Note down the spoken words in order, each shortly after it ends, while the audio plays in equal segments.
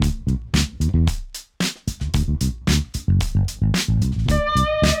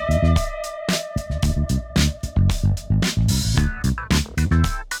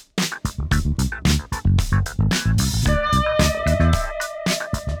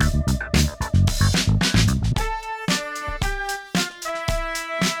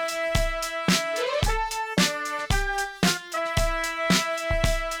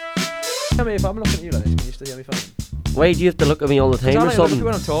I'm looking at you like this. Can you still hear me fine? Why do you have to look at me all the time or something?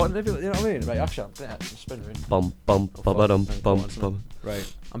 When I'm talking, you know what I mean? Right, actually, spin around. Bum bum bum bum bum.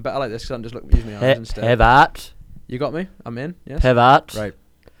 Right, I'm better like this because I'm just using my hands instead. Pivot. You got me? I'm in, yes? Pivot. Right.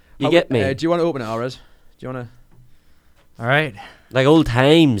 You get me? Do you want to open it, Arez? Do you want to? Alright. Like old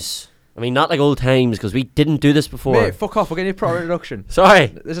times. I mean, not like old times, because we didn't do this before. Mate, fuck off. We're getting a proper introduction. Sorry.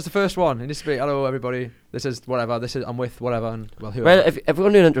 This is the first one. It needs to be, hello, everybody. This is whatever. This is, I'm with whatever. And, well, whoever. Well, if we're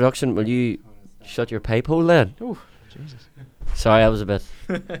going to do an introduction, will you shut your pipe hole then? Oh, Jesus. Sorry, I was a bit...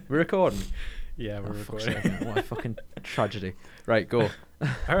 We're recording? Yeah, we're Fuck's recording. sake, what a fucking tragedy. Right, go.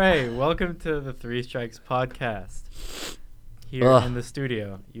 Alright, welcome to the Three Strikes podcast. Here Ugh. in the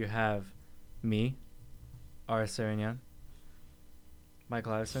studio, you have me, R. Serenian, Mike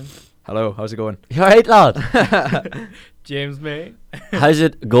Larson, Hello, how's it going? You alright, lad? James May. How's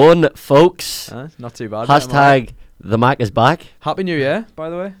it going, folks? Not too bad. Hashtag the Mac is back. Happy New Year, by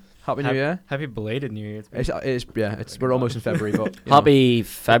the way. Happy New Year. Happy belated New Year. We're almost in February, but you know. Happy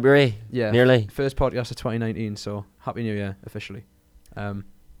February. Yeah, Nearly. first podcast of 2019, so Happy New Year officially.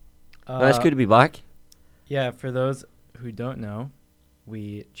 It's good to be back. Yeah, for those who don't know,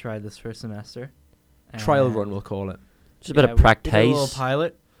 we tried this first semester. Trial and run, we'll call it. Just a bit of we did practice. a little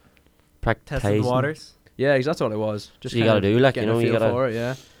pilot, tested the Practice. waters. Yeah, that's all it was. Just You kind gotta of do, like, getting you know, a you feel gotta- for it,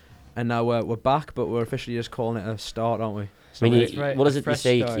 yeah. And now we're back, but we're officially just calling it a start, aren't we? I mean, That's right, what a is it you fresh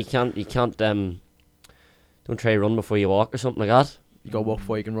say? start. You can't don't try to run before you walk or something like that. You gotta walk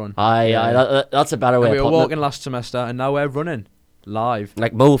before you can run. Aye, Yeah. that's a better way And we of were putting walking last semester, and now we're running live. it.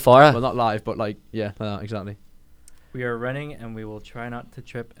 Like Mo Farah. Well, not live, but like, yeah, like that, exactly. We are running and we will try not to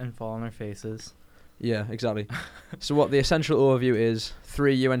trip and fall on our faces. Yeah, exactly. So what the essential overview is,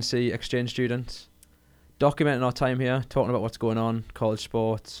 3 UNC exchange students documenting our time here, talking about what's going on, college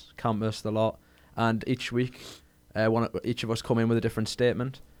sports, campus, the lot. And each week, each of us come in with a different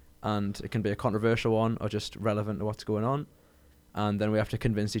statement, and it can be a controversial one or just relevant to what's going on. And then we have to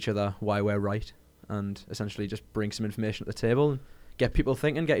convince each other why we're right, and essentially just bring some information at the table and get people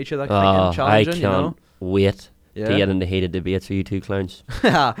thinking, get each other thinking, I challenging, can't you know? wait to get Yeah. into heated debates with you two clowns.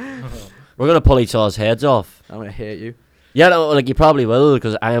 I'm We're gonna pull each other's heads off. gonna hate you. Yeah, no, like you probably will,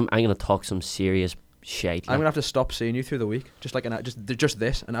 because I'm gonna talk some serious shit. I'm gonna have to stop seeing you through the week, just like just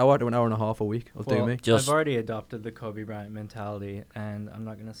this, an hour to an hour and a half a week will do Well, me. Just- I've already adopted the Kobe Bryant mentality, and I'm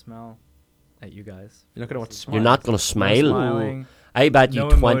not gonna smile at you guys. You're not gonna want to smile. You're not gonna No smile. smiling. I bet you No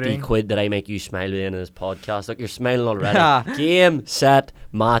 20 emoting. quid that I make you smile at the end of this podcast. Look, you're smiling already. Game, set,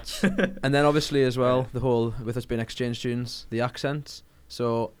 match. And then obviously as well, the whole with us being exchange students, the accents.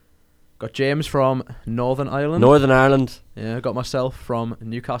 So got James from Northern Ireland. Northern Ireland, Yeah, got myself from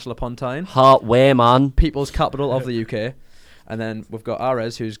Newcastle upon Tyne, hot way, man. people's capital of the UK. And then we've got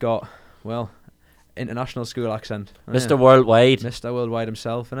Arez, who's got, well, international school accent. Oh, Mr. yeah. Worldwide. Mr. Worldwide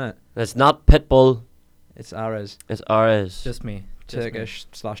himself, innit? It's not Pitbull, It's Arez. it's ours. Just me. Just me. Turkish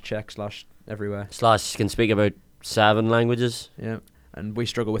 / Czech / everywhere. Slash can speak about 7 languages. Yeah. And we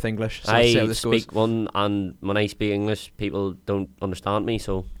struggle with English, so let's see how I this speak goes. one, and when I speak English, people don't understand me,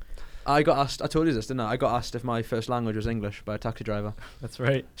 so... I got asked, I told you this, didn't I? I got asked if my first language was English by a taxi driver. That's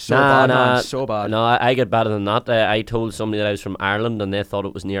right. So bad, man, so bad. No, I get better than that. I told somebody that I was from Ireland, and they thought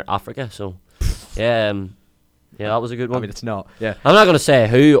it was near Africa, so... yeah, that was a good I one. mean, it's not. Yeah. I'm not going to say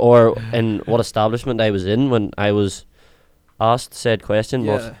who or in what establishment I was in when I was asked said question,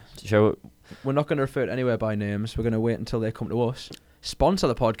 Yeah. but sure, We're not going to refer to anywhere by names. We're going to wait until they come to us, sponsor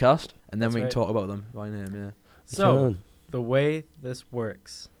the podcast, and then That's we can right. talk about them by name, yeah. So, the way this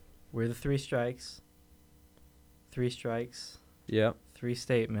works, we're the Three Strikes. 3 strikes, Yep, 3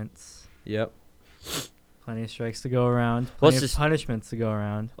 statements. yep. Plenty of strikes to go around. What's Plenty of this- punishments to go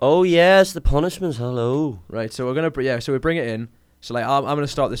around. Oh yes, the punishments. Hello. Right, so we're going to, so we bring it in. So, like, I'm going to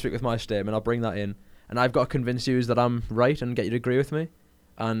start this week with my statement. I'll bring that in. And I've got to convince you that I'm right and get you to agree with me.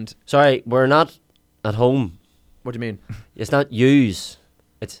 And Sorry, we're not at home. what do you mean? It's not yous.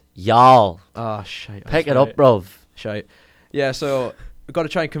 It's y'all. Ah, shite. Pick it right. up, bruv. Shite. Yeah, so we've got to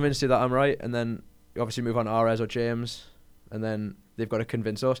try and convince you that I'm right, and then you obviously move on to Arez or James, and then they've got to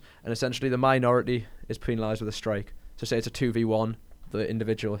convince us. And essentially, the minority is penalised with a strike. So say it's a 2v1, the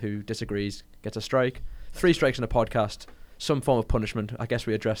individual who disagrees gets a strike. 3 strikes in a podcast, some form of punishment. I guess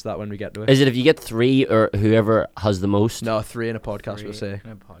we address that when we get to it. Is it if you get 3 or whoever has the most? No, 3 in a podcast, we'll 3 say.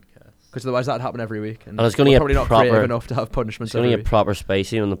 in a podcast. Because otherwise that'd happen every week. And And it's gonna we're get probably not proper- creative enough to have It's punishments going to every get week. proper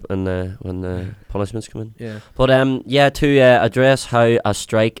spicy when the punishments come in. Yeah. But yeah, to address how a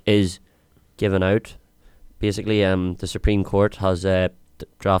strike is given out, basically the Supreme Court has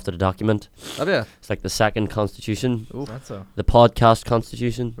drafted a document. Oh, yeah. It's like the second constitution, Oof. That's so. the podcast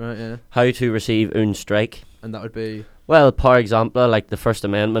constitution. Right, yeah. How to receive un strike. and that would be Well, for example, like the First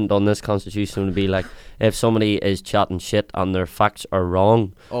Amendment on this Constitution would be like, if somebody is chatting shit and their facts are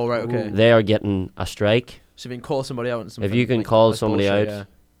wrong, oh right, okay. Ooh. they are getting a strike. So if you can call somebody out and something. If you can like, call that's somebody bullshit, out. yeah.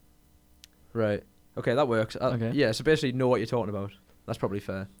 Right. Okay, that works. Okay. Yeah, so basically know what you're talking about. That's probably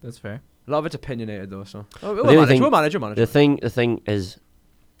fair. That's fair. A lot of it's opinionated though, so The we'll only manage. thing- We'll manage. The thing is,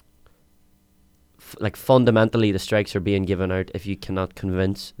 like fundamentally, the strikes are being given out if you cannot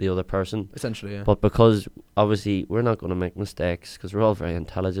convince the other person. Essentially, yeah. But because obviously we're not going to make mistakes because we're all very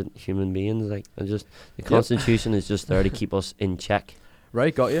intelligent human beings, like, and just the Yep. Constitution is just there to keep us in check.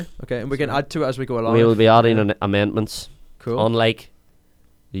 Right, got you. Okay, and we can add to it as we go along. We will be adding Yeah. amendments, Cool. unlike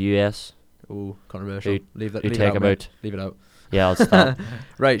the US, Ooh, controversial. who Leave that. who Leave take it out, mate. about. Leave it out. Yeah, I'll stop.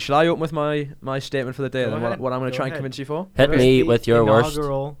 Right, shall I open with my statement for the day? Go Then ahead, what I'm going to go try and ahead. convince you for. Hit Okay. me The with your worst.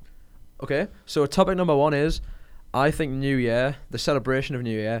 inaugural- Okay, so topic number 1 is, I think New Year, the celebration of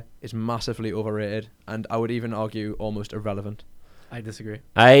New Year, is massively overrated, and I would even argue almost irrelevant. I disagree.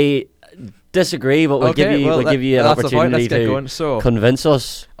 I disagree, but we'll give you that- an that's the point. opportunity Let's get to going. So, convince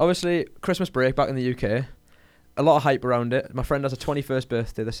us. obviously, Christmas break back in the UK, a lot of hype around it. My friend has a 21st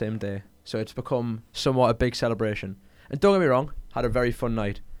birthday the same day, so it's become somewhat a big celebration. And don't get me wrong, had a very fun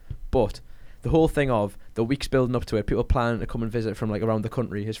night, but the whole thing of the weeks building up to it, people planning to come and visit from like around the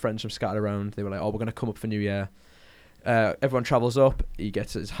country, his friends from scattered around, they were like, oh, we're going to come up for New Year. Everyone travels up, he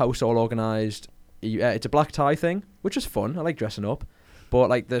gets his house all organised. It's a black tie thing, which is fun. I like dressing up. But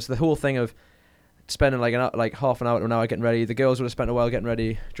like there's the whole thing of spending like half an hour to an hour getting ready. The girls would have spent a while getting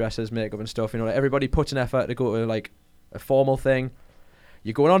ready, dresses, makeup and stuff. You know, like everybody puts an effort to go to like a formal thing.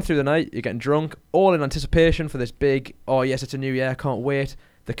 You're going on through the night, you're getting drunk, all in anticipation for this big, oh yes, it's a new year, can't wait.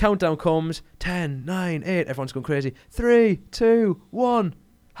 The countdown comes, 10, 9, 8, everyone's going crazy. 3, 2, 1,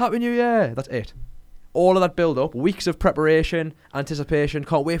 Happy New Year. That's it. All of that build up, weeks of preparation, anticipation,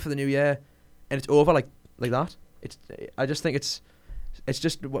 can't wait for the new year, and it's over like that. I just think it's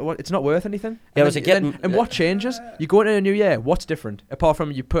just it's not worth anything. Yeah, And was then- it getting- and what changes? You go into a new year. What's different apart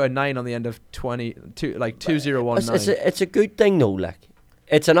from you put a 9 on the end of 2019? It's a good thing though, like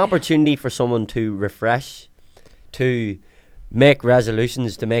it's an opportunity for someone to refresh, to make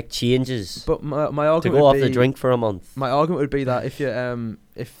resolutions, to make changes, But my to argument go would off be, the drink for a month. My argument would be that if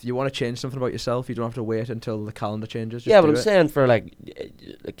you want to change something about yourself, you don't have to wait until the calendar changes. Just Yeah, but do I'm it. saying for like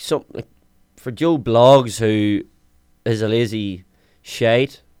for Joe Blogs, who is a lazy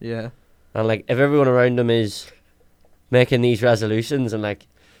shite, Yeah. and like if everyone around him is making these resolutions, and like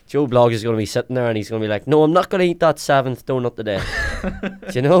Joe Bloggs is going to be sitting there and he's going to be like, no, I'm not going to eat that 7th donut today.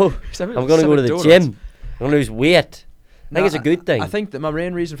 Do you know? I'm going to go to the gym. I'm going to lose weight. I think it's a good thing. I think that my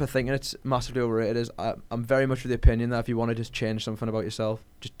main reason for thinking it's massively overrated is I'm very much of the opinion that if you want to just change something about yourself,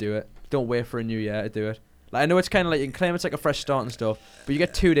 just do it. Don't wait for a new year to do it. Like I know it's kind of like you can claim it's like a fresh start and stuff, but you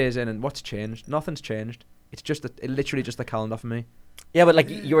get 2 days in and what's changed? Nothing's changed. It's just literally just the calendar for me. Yeah, but like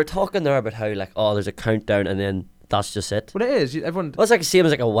you were talking there about how like, oh, there's a countdown and then that's just it. Well, it is. Everyone. Well, it's like the same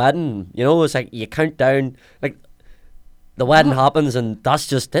as like a wedding, you know? It's like you count down, like the wedding happens and that's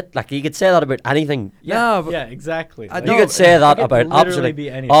just it. Like you could say that about anything. Yeah, but Yeah, exactly. I You know, could say that it could about literally absolutely. be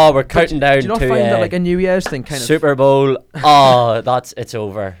anything. Oh, we're counting down do you not to find that like a New Year's thing kind of? Super Bowl. Oh, it's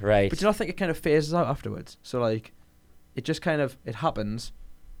over, right? But do you not think it kind of phases out afterwards? So like, it just kind of it happens,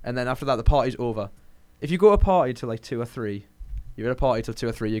 and then after that the party's over. If you go to a party till like 2 or 3, you're at a party till 2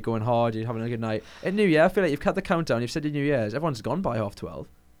 or 3, you're going hard, you're having a good night. At New Year, I feel like you've cut the countdown, you've said your New Year's, everyone's gone by 12:30.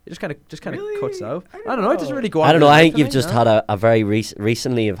 It just kind of Really? cuts out. I I don't don't know. It doesn't know. really go. On I don't know. really I good think for you've me, just no? had a very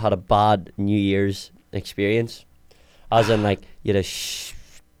recently have had a bad New Year's experience, as in like you had a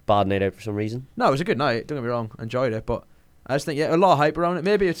bad night out for some reason. No, it was a good night. Don't get me wrong, I enjoyed it, but I just think a lot of hype around it.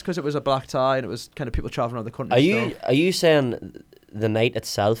 Maybe it's because it was a black tie and it was kind of people traveling around the country. and stuff. Are you saying the night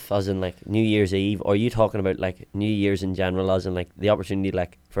itself, as in like New Year's Eve, or are you talking about like New Year's in general, as in like the opportunity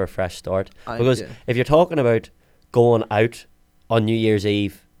like for a fresh start? Because Yeah. if you're talking about going out on New Year's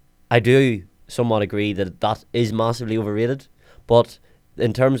Eve, I do somewhat agree that is massively overrated. But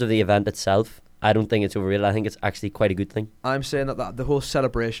in terms of the event itself, I don't think it's overrated. I think it's actually quite a good thing. I'm saying that the whole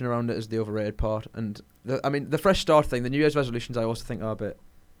celebration around it is the overrated part, and the fresh start thing, the New Year's resolutions, I also think are a bit.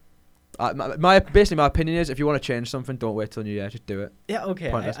 Basically my opinion is if you want to change something, don't wait till New Year, just do it. Yeah, okay.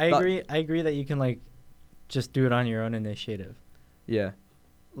 Pointless. I That- agree. I agree that you can like just do it on your own initiative. Yeah,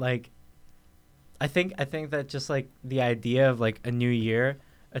 Like, I think that just like the idea of like a new year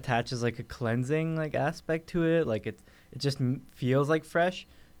attaches like a cleansing like aspect to it. Like it just feels like fresh,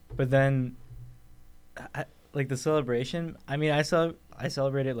 but then like the celebration. I mean, I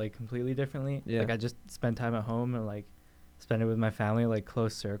celebrate it like completely differently. Yeah. Like I just spend time at home and like spend it with my family, like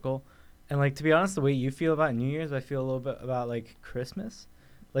close circle. And like to be honest, the way you feel about New Year's, I feel a little bit about like Christmas.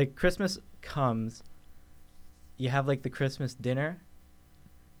 Like Christmas comes, you have like the Christmas dinner,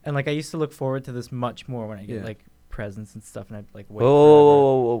 and like I used to look forward to this much more when I get Yeah. like presents and stuff, and I'd like wait.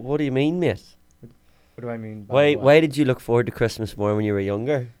 Whoa, what do you mean, mate? What do I mean? Why did you look forward to Christmas more when you were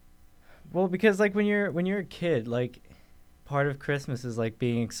younger? Well, because like when you're a kid, like part of Christmas is like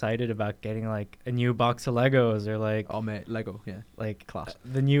being excited about getting like a new box of Legos or like Oh mate, Lego, yeah, like class.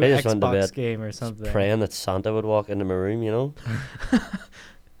 the new I just went to Xbox bed game or something. Praying that Santa would walk into my room, you know?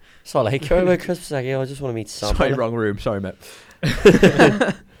 That's all I care about Christmas. Like, I just want to meet Santa. Sorry, wrong room. Sorry, mate.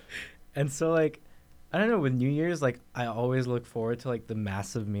 And so like I don't know, with New Year's, like I always look forward to like the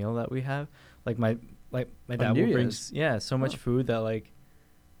massive meal that we have. Like my dad New will bring Year's? so much Oh. food that like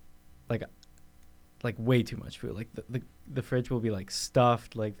way too much food. Like the fridge will be like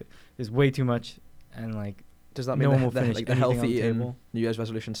stuffed, like there's way too much, and like Does that No mean one will the finish like the anything on healthy the eating table. New Year's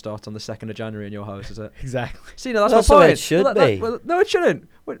resolution starts on the 2nd of January in your house? Is it? exactly. See, no, that's That's my the way point. it should Well, be. well, no, it shouldn't.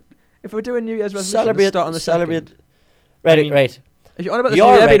 If we're doing New Year's resolutions, Celebrate, start on the celebrate. 2nd. Right, I mean, right. If you're on about the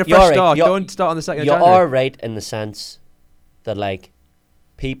You're New Year being right, a you're fresh right, start, you're- don't start on the 2nd of You January. are right in the sense that, like,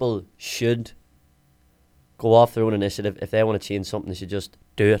 people should go off their own initiative. If they want to change something, they should just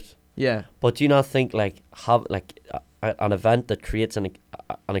do it. Yeah. But do you not think, like, have like an event that creates an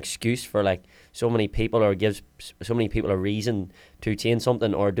excuse for like so many people, or gives so many people a reason to change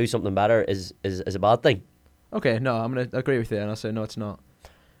something or do something better is a bad thing? Okay, no, I'm going to agree with you, and I'll say no, it's not.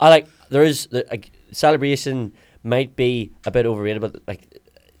 I like there is like celebration might be a bit overrated, but like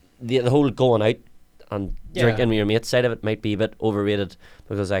the whole going out and Yeah. drinking with your mates side of it might be a bit overrated,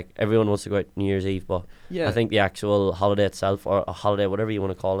 because like everyone wants to go out New Year's Eve, but Yeah. I think the actual holiday itself, or a holiday, whatever you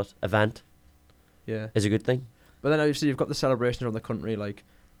want to call it, event, Yeah. is a good thing. But then obviously you've got the celebrations around the country, like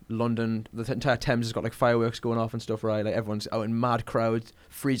London, the entire Thames has got like fireworks going off and stuff, right? Like everyone's out in mad crowds,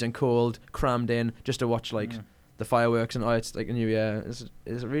 freezing cold, crammed in, just to watch like the fireworks, and it's like a New Year. Is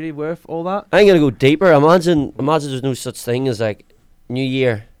it really worth all that? I'm gonna go deeper. Imagine there's no such thing as like New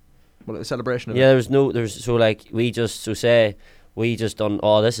Year. Well, like the celebration of Yeah, it. there's so like say we just done,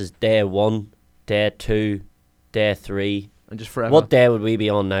 oh, this is day 1, day 2, day 3. And just forever. What day would we be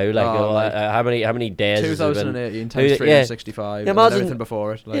on now? Like, Oh, like how many days? has there been? 2018 Who- times yeah. 365, Yeah, and then imagine- everything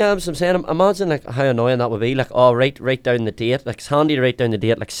before it. Like, Yeah, that's what I'm saying. Imagine like how annoying that would be. Like, oh, write down the date. Like, it's handy to write down the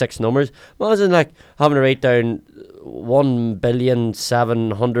date, like 6 numbers. Imagine like having to write down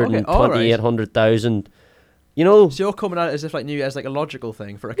 1,728,000,000. You know? So you're coming at it as if like New Year's like a logical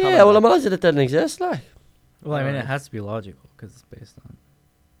thing for a calendar. Yeah. Well, imagine it didn't exist. Like, Well, I mean, it Alright. has to be logical because it's based on.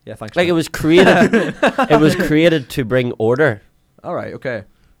 Yeah, thanks. like mate. it was created. It was created to bring order. All right, okay.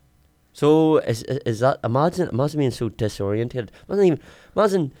 So is that, imagine being so disorientated.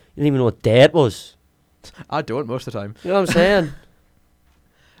 Imagine you didn't even know what day it was. I don't most of the time. You know what I'm saying?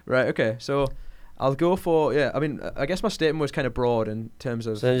 Right, okay. So I'll go for, I mean, I guess my statement was kind of broad in terms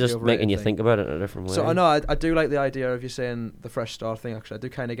of So the just overrated making you thing. think about it in a different way. So I know I do like the idea of you saying the fresh start thing. Actually, I do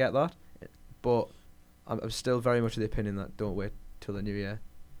kind of get that, but I'm still very much of the opinion that don't wait till the New Year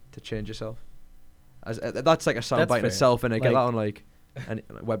to change yourself. As that's like a That's soundbite in fair. itself, and I get Like- that on like any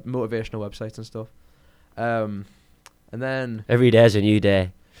motivational websites and stuff. And then Every day's a new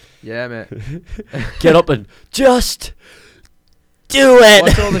day. yeah, mate. Get up and just do it.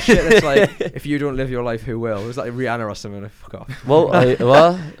 What's all the shit that's like, if you don't live your life, who will? It's like Rihanna or something. Like, fuck off. Well,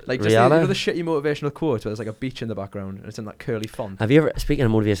 what? Like just the, Rihanna? you know the shitty motivational quotes where there's like a beach in the background and it's in that curly font. Have you ever, speaking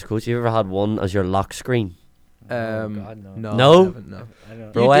of motivational quotes, you ever had one as your lock screen? Oh, God, no. No, No? I haven't, no. I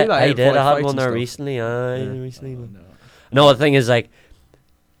don't. Bro, You do that I out did. for, like, I had fights one and there stuff. recently. Yeah. Recently. Oh, no. No, the thing is, like,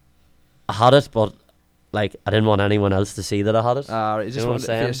 I had it, but like I didn't want anyone else to see that I had it. You You just know want what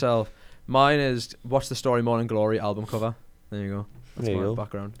it I'm for yourself. Mine is Watch the Story Morning Glory album cover. There you go. That's There you my go.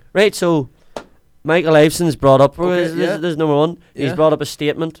 background. Right, so Michael Iveson's brought up. Okay, this, yeah. this is number one. He's Yeah. brought up a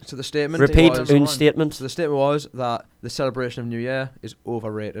statement. So the statement Repeat was, un statement. so the statement was that the celebration of New Year is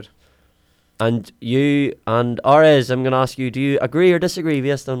overrated. And you and RS, I'm going to ask you, do you agree or disagree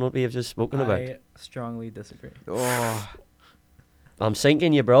based on what we have just spoken about? I strongly disagree. Oh, I'm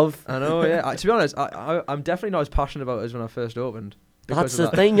sinking you, bruv. I know. Yeah. To be honest, I'm definitely not as passionate about it as when I first opened. That's because the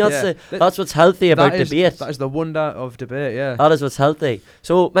of that. thing. That's, Yeah. that's what's healthy about That is- debate. That is the wonder of debate. Yeah. That is what's healthy.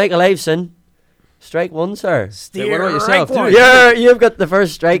 So, Michael Iveson, strike one, sir. Yeah, what about yourself? Do you- Yeah, you've got the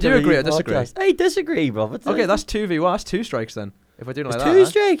first strike. Do you of the agree or disagree? podcast. I disagree, bruv. It's Okay, that's 2v1. That's 2 strikes then. If we're doing it it's like that, two huh?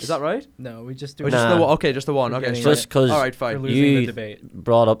 strikes. Is that right? No, we just do Or it just Nah. the one? Okay, just the one. For Okay, getting straight. Just 'cause All right, for fine. losing the you debate.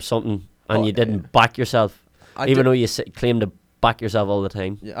 brought up something and Oh, you didn't back yourself, I even did- though you claim to back yourself all the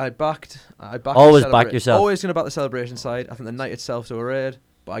time. Yeah, I backed. Always the back celebra- yourself. Always gonna back the celebration side. I think the night itself's overrated,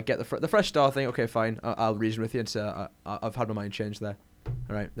 but I get the fresh start thing. Okay, fine. I'll reason with you and say I've had my mind changed there.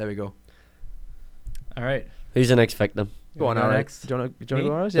 All right, there we go. All right. Who's the next victim? Go on, Go Alex. next. Do you want to Me?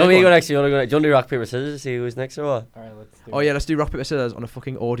 go, Alex? No, go you on. go next. You want to go next? Do you want to do rock, paper, scissors to see who's next or what? All right, let's do Oh yeah, let's do rock paper scissors on a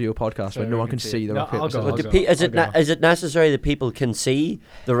fucking audio podcast So where no one everyone can can see see. the No, rock paper I'll go, scissors. I'll But go. is it necessary that people can see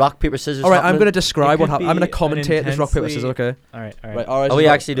the rock, paper, scissors? All right, I'm happening? going to describe what could happened. I'm going be to commentate this rock paper intensely- scissors. Okay. All right, all right. Right. Ari's Are we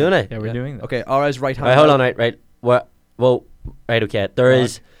right- actually doing it? Yeah, we're doing this. Okay. Ari's right hand. Right, hold on, right. Well, right, okay. There Rock,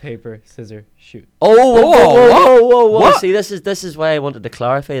 is. paper, scissors, shoot. Whoa! What? See, this is why I wanted to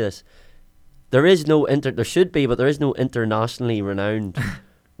clarify this. There should be, but there is no internationally renowned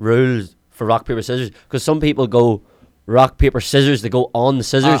rules for rock, paper, scissors. Because some people go rock, paper, scissors. They go on the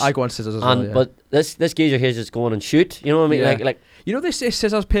scissors. I go on scissors as well. and Yeah. but this geezer here is just going and shoot. You know what I mean? Yeah. Like You know they say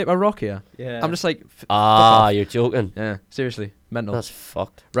scissors, paper, rock here. Yeah. I'm just like, ah, you're joking. yeah, seriously, mental. That's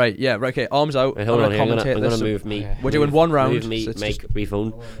fucked. Right. Yeah. Right. Okay. Arms out. Wait, hold I'm on here. I'm commentate gonna this. move me. Okay. We're doing one round. Move me, so it's make just- me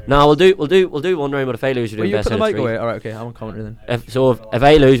phone. No, we'll do one round. But if I lose, we're Will doing you best put the out of mic three. away? All right. Okay. I'm on commentary then. If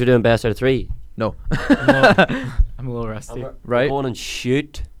I lose, we're doing best out of three. No. I'm a little rusty. All Right. Go on and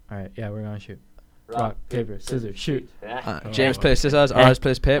shoot. right, yeah, we're gonna shoot. Rock, paper, scissors, shoot. James plays scissors. Ari's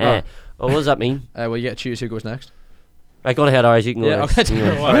plays paper. Oh, what does that mean? Well, you get to choose who goes next. Right, go ahead, Aris. You can go Yeah. next. Okay. You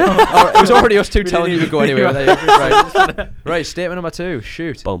can go. All right, it was already us two We telling you didn't to go anyway. even- There you go. Right. Right. Statement number 2.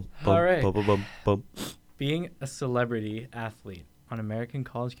 Shoot. Bum, bum, All right. bum, bum, bum, bum. Being a celebrity athlete on American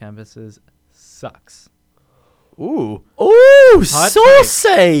college campuses sucks. Ooh. Oh, Hot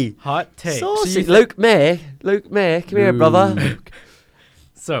saucy! Hot take. Saucy. Luke May, come here, brother.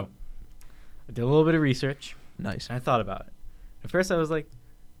 So, I did a little bit of research Nice. and I thought about it. At first, I was like,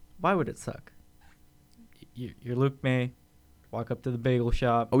 why would it suck? You're Luke May, walk up to the bagel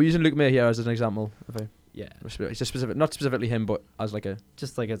shop. Are we using Luke May here as an example? Yeah, It's a specific, not specifically him, but as like a.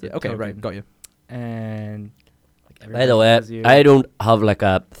 just like as a Yeah, okay. token. Right. Got you. And like By everybody the way, knows you. I don't have like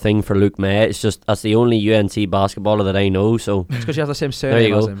a thing for Luke May. It's just that's the only UNC basketballer that I know. So It's because you have the same there surname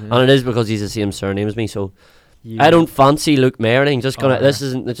you as go. him. And it is because he's the same surname as me. So You- I don't fancy Luke May or anything. Just gonna. Oh, This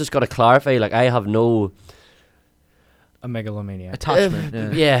isn't. It's just gotta clarify. Like I have no. a megalomaniac. Attachment.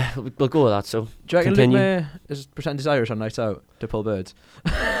 Yeah. Yeah, we'll go with that. So Do you reckon Continue. Luke May is pretending he's Irish on nights out to pull birds?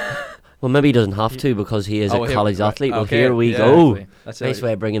 well, maybe he doesn't have to because he is Oh, a here- college right, athlete. Well, okay, here we yeah. go. Exactly. That's Nice it.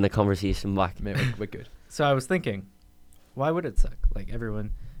 way of bringing the conversation back. Mate, we're good. So I was thinking, why would it suck? Like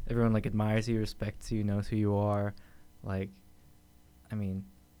everyone like admires you, respects you, knows who you are. Like, I mean,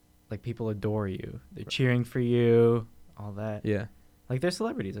 like people adore you. They're cheering for you, all that. Yeah. Like they're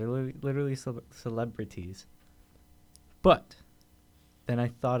celebrities. They're literally celebrities. But then I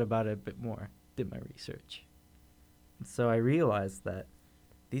thought about it a bit more, did my research. And so I realized that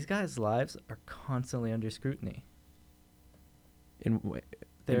these guys' lives are constantly under scrutiny. What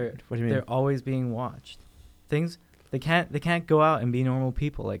do you mean? They're always being watched. They can't go out and be normal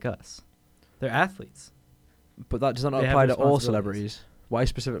people like us. They're athletes. But that does not They have apply to all responsibilities. celebrities. Why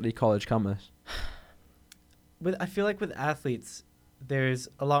specifically college campus? I feel like with athletes, there's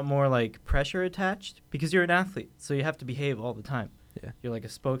a lot more like pressure attached because you're an athlete, so you have to behave all the time. Yeah. You're like a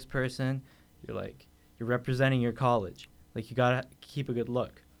spokesperson. You're representing your college. Like you gotta keep a good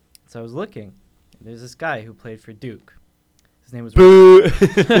look. So I was looking. And there's this guy who played for Duke. His name was. Boo!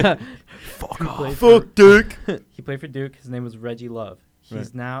 Fuck He off. played Fuck Duke. He played for Duke. His name was Reggie Love.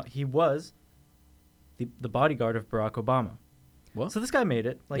 Right. He was the bodyguard of Barack Obama. What? So this guy made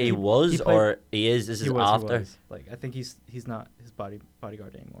it. Like he was or he is. This he is was, he after. was. Like I think he's not his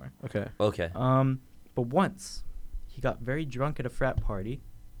bodyguard anymore. Okay. Okay. But once he got very drunk at a frat party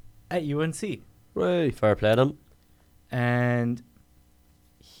at UNC, Way. Fair play to him. and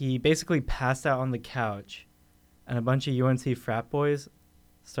he basically passed out on the couch, and a bunch of UNC frat boys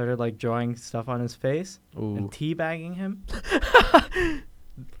started like drawing stuff on his face Ooh. and teabagging him.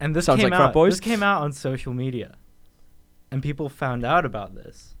 And this Sounds came like frat out. boys. This came out on social media, and people found out about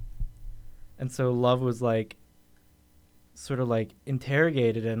this, and so Love was like, sort of like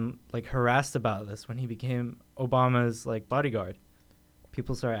interrogated and like harassed about this when he became Obama's like bodyguard.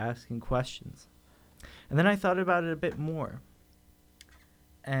 People started asking questions, and then I thought about it a bit more.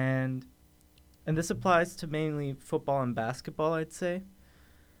 And this applies to mainly football and basketball, I'd say.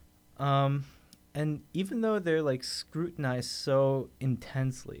 And even though they're like scrutinized so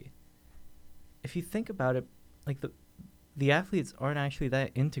intensely, if you think about it, like the athletes aren't actually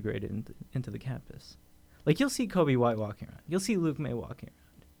that integrated into the campus. Like you'll see Kobe White walking around, you'll see Luke May walking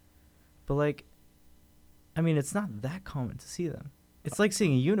around, but like, I mean, it's not that common to see them. It's like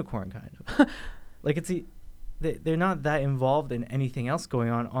seeing a unicorn, kind of. Like they're not that involved in anything else going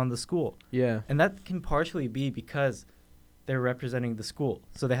on the school. Yeah. And that can partially be because they're representing the school.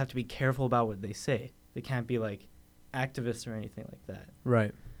 So they have to be careful about what they say. They can't be like activists or anything like that.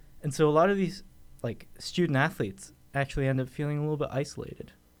 Right. And so a lot of these like student athletes actually end up feeling a little bit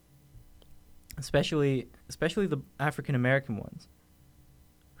isolated. especially the African American ones,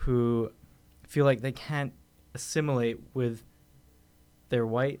 who feel like they can't assimilate with their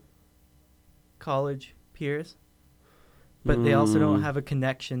white college peers, but they also don't have a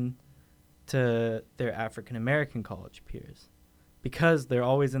connection to their African American college peers because they're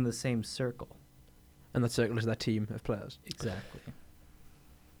always in the same circle. And that circle is their team of players. Exactly.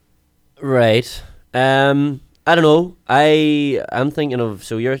 Right. I don't know. I'm thinking of,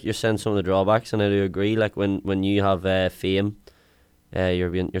 so you're saying some of the drawbacks, and I do agree. Like when you have fame,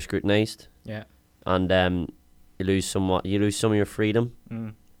 you're scrutinized. Yeah. And you lose some of your freedom.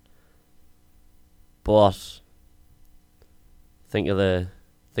 Mm. But think of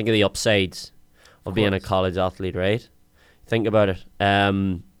the upsides of being a college athlete, right? Think about it.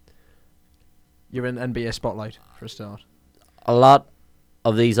 You're in NBA spotlight for a start. A lot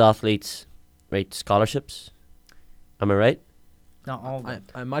of these athletes, right, scholarships. Am I right? Not all of them.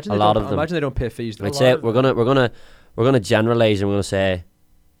 I imagine A lot of them. I imagine they don't pay fees. Though. I'd say we're gonna generalize, and we're gonna say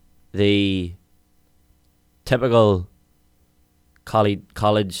the typical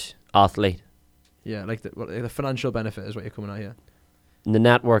college athlete. Yeah, like the financial benefit is what you're coming at here. The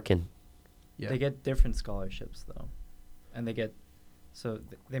networking. Yeah. They get different scholarships though, and they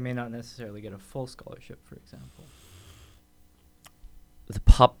may not necessarily get a full scholarship, for example.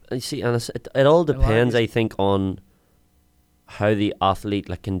 You see, and it all depends, I think, on how the athlete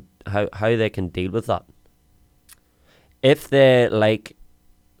how they can deal with that. If they but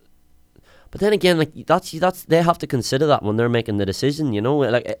then again, like that's they have to consider that when they're making the decision. You know,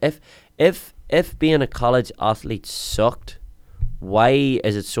 like if being a college athlete sucked, why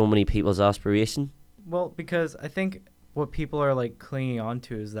is it so many people's aspiration? Well, because I think what people are like clinging on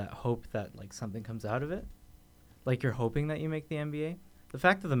to is that hope that like something comes out of it. Like you're hoping that you make the NBA. The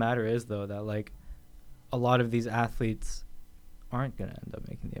fact of the matter is though that like a lot of these athletes aren't gonna end up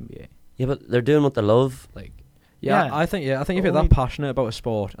making the NBA. Yeah, but they're doing what they love. Like Yeah, I think if you're that passionate about a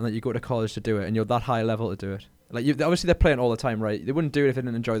sport and that you go to college to do it and you're that high level to do it, like obviously they're playing all the time, right? They wouldn't do it if they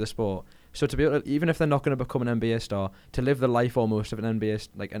didn't enjoy the sport. So to be able to, even if they're not going to become an NBA star, to live the life almost of an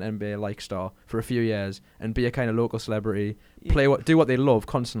NBA like star for a few years and be a kind of local celebrity, do what they love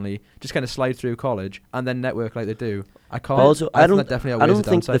constantly, just kind of slide through college and then network like they do. I can't. Also, I don't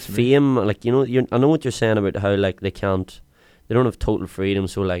think the the fame, like I know what you're saying about how like they don't have total freedom,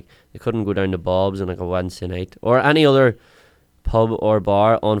 so like they couldn't go down to Bob's on like a Wednesday night or any other pub or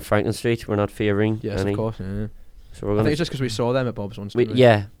bar on Franklin Street. We're not favouring. Yes, any. of course. Yeah. So we're I gonna. think it's just because we saw them at Bob's once.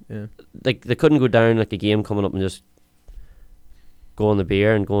 Yeah. Yeah. Like they couldn't go down like a game coming up and just go on the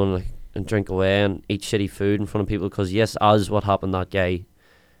beer and go and drink away and eat shitty food in front of people because yes, as what happened that guy,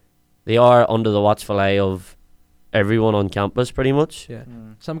 they are under the watchful eye of everyone on campus pretty much. Yeah.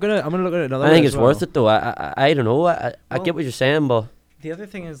 So I'm gonna look at it another I way think as it's well. worth it though. I don't know. I get what you're saying, but the other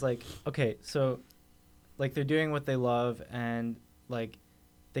thing is like, okay, so like they're doing what they love and like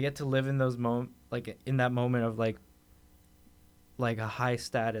they get to live in those in that moment of like a high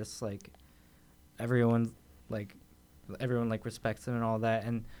status, like everyone respects them and all that,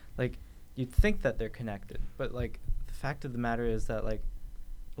 and like you'd think that they're connected, but like the fact of the matter is that like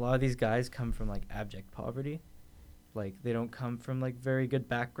a lot of these guys come from like abject poverty. Like they don't come from like very good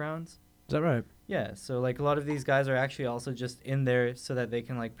backgrounds. Is that right? Yeah, so like a lot of these guys are actually also just in there so that they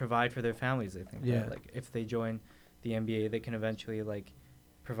can like provide for their families. They think that, like if they join the NBA, they can eventually like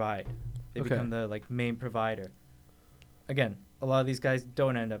provide. They become the like main provider. Again, a lot of these guys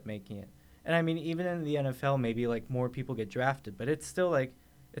don't end up making it. And I mean, even in the NFL, maybe like more people get drafted, but it's still like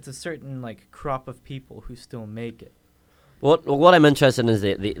it's a certain like crop of people who still make it. What I'm interested in is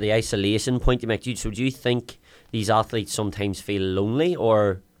the isolation point you make. So do you think these athletes sometimes feel lonely,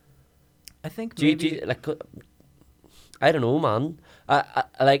 or I think do you like? I don't know, man. I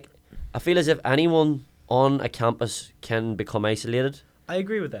feel as if anyone on a campus can become isolated. I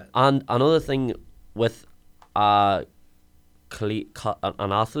agree with that. And another thing with an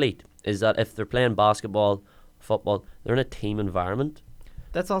athlete is that if they're playing basketball, football, they're in a team environment.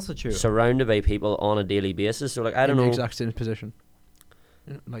 That's also true. Surrounded by people on a daily basis. So like I don't know. In the exact same position.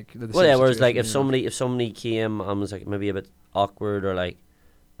 Like whereas like if somebody came and was like maybe a bit awkward or like,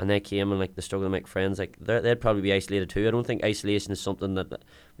 and they came and like they struggle to make friends, like they'd probably be isolated too. I don't think isolation is something that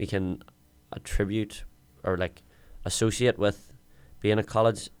we can attribute or like associate with being a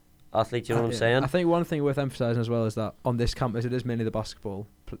college athlete. You know what I'm saying? I think one thing worth emphasising as well is that on this campus it is mainly the basketball,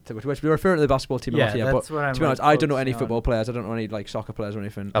 which we're referring to the basketball team a lot here. But to be honest, I don't know any football players. I don't know any like soccer players or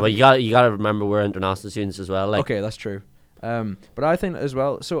anything. But you gotta remember we're international students as well. Like. Okay, that's true. But I think as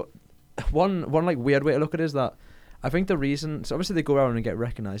well. So one like weird way to look at it is that I think the reason. So obviously they go around and get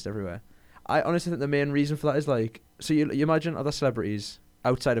recognised everywhere. I honestly think the main reason for that is like, so you imagine other celebrities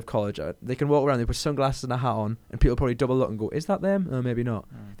outside of college, they can walk around, they put sunglasses and a hat on, and people probably double look and go, "Is that them?" Or maybe not.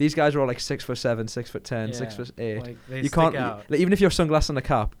 These guys are all like 6'7", 6'10", 6'8". Like, they You stick can't out. like, even if you have sunglasses and a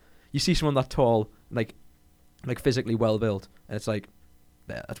cap, you see someone that tall, like physically well built, and it's like,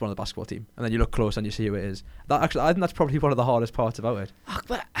 yeah, that's one of the basketball team. And then you look close and you see who it is. That actually, I think that's probably one of the hardest parts about it.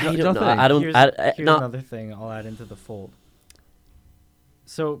 But Do I you don't not know. think? I don't. Here's, I here's no. another thing I'll add into the fold.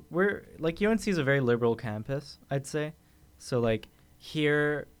 So we're like UNC is a very liberal campus, I'd say. So like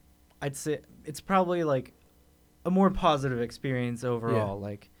here, I'd say it's probably like a more positive experience overall.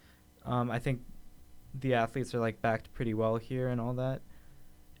 Like, I think the athletes are like backed pretty well here and all that.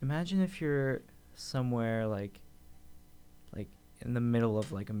 Imagine if you're somewhere like in the middle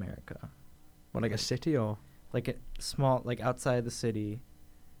of like America, What, like a city or? like a small, like outside the city,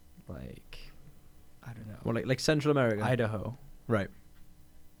 like I don't know, Well, like Central America. Idaho. Right.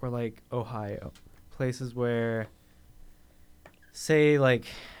 Or like Ohio, places where, say, like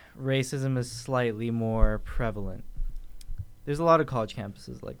racism is slightly more prevalent. There's a lot of college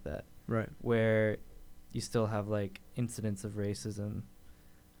campuses like that Right. where you still have like incidents of racism,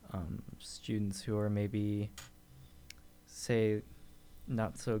 students who are maybe say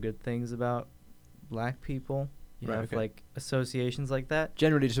not so good things about black people. You Right, have okay. like associations like that.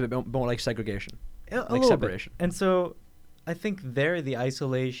 Generally, just a bit more like segregation, A like little bit. separation. And so I think there the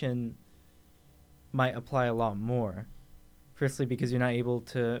isolation might apply a lot more. Firstly, because you're not able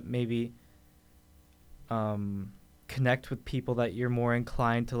to maybe connect with people that you're more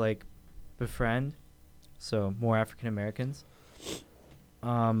inclined to like befriend. So more African Americans.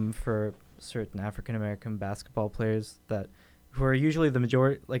 For certain African American basketball players who are usually the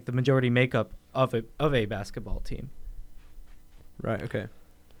majority makeup of a basketball team. Right. Okay.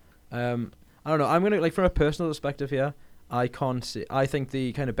 I don't know. I'm gonna, like, from a personal perspective here, I can't see. I think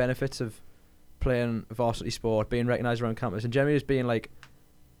the kind of benefits of playing varsity sport, being recognised around campus, and generally just being like,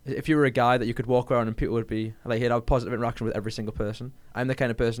 if you were a guy that you could walk around and people would be like, he'd have positive interaction with every single person. I'm the kind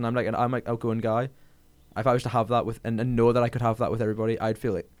of person. I'm like an outgoing guy. If I was to have that with and know that I could have that with everybody, I'd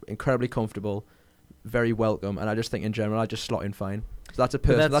feel incredibly comfortable, very welcome, and I just think in general I just slot in fine. So that's a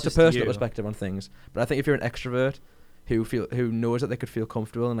personal you. perspective on things. But I think if you're an extrovert who knows that they could feel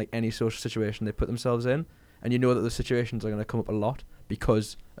comfortable in like any social situation they put themselves in, and you know that the situations are going to come up a lot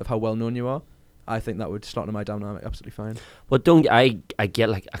because of how well known you are, I think that would slot in my dynamic absolutely fine. But don't I get,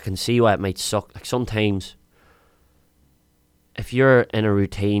 like, I can see why it might suck. Like sometimes, if you're in a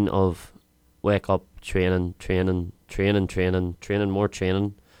routine of wake up, training, more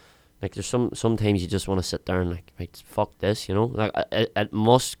training, like there's sometimes you just want to sit there and like, right, fuck this, you know. Like it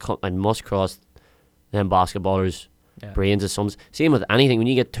must cross them basketballers' brains as some. Same with anything. When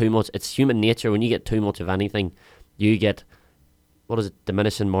you get too much, it's human nature. When you get too much of anything, you get, what is it,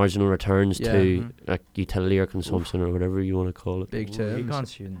 diminishing marginal returns to like utility or consumption or whatever you want to call it. Big terms. Econ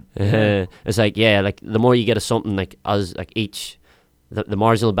student. It's like, like the more you get of something, like as like each, the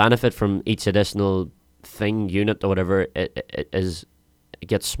marginal benefit from each additional thing, unit or whatever, it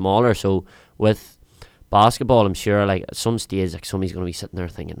gets smaller. So with basketball, I'm sure like at some stage, like somebody's gonna be sitting there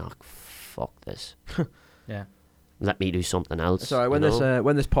thinking, "Oh, fuck this." Yeah. Let me do something else. Sorry, when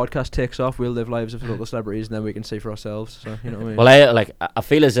this podcast takes off, we'll live lives of local celebrities, and then we can see for ourselves. So you know what I mean? Well, I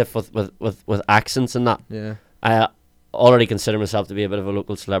feel as if with accents and that, yeah, I already consider myself to be a bit of a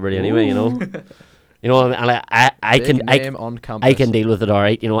local celebrity anyway. You know, you know what I mean? And I Big name on campus. I can deal with it all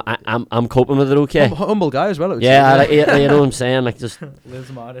right. You know, I'm coping with it okay. Humble guy as well. I would Yeah, say. you know what I'm saying? Like just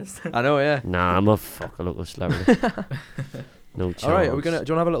Lives modest. I know. Yeah. nah, I'm a fucking local celebrity. No chance. All right, do you want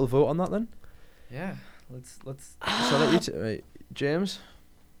to have a little vote on that then? Yeah. Let's. So let you right, James.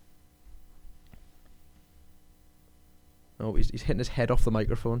 Oh, he's hitting his head off the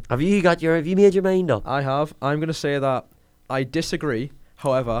microphone. Have you made your mind up? I have. I'm going to say that I disagree.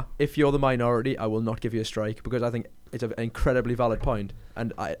 However, if you're the minority, I will not give you a strike because I think it's an incredibly valid point,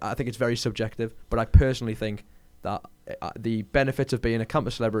 and I think it's very subjective. But I personally think that the benefits of being a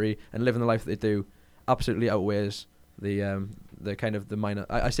campus celebrity and living the life that they do absolutely outweighs the kind of the minor.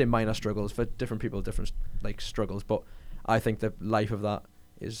 I say minor struggles for different people, different like struggles, but I think the life of that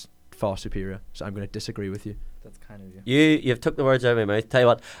is far superior. So I'm going to disagree with you. That's kind of you. You've took the words out of my mouth. Tell you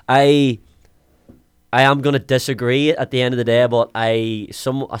what, I am going to disagree at the end of the day, but I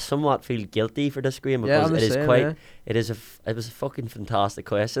somewhat feel guilty for disagreeing because it was a fucking fantastic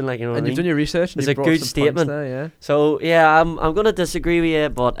question, like, you know what I mean? And you've done your research. And It's you've a brought good some statement. points there, yeah. So yeah, I'm going to disagree with you,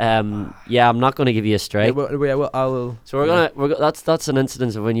 but I'm not going to give you a strike. I will. So that's an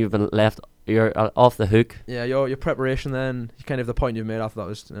incidence of when you've been left. You're off the hook. Yeah, your preparation then, kind of the point you've made after that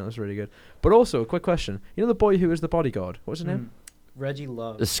was really good. But also, a quick question. You know the boy who was the bodyguard? What was his name? Reggie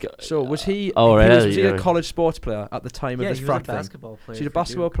Love. So was he? Oh, right, Was he yeah. a college sports player at the time of Yeah, this he was a frat thing? basketball player. So he's a for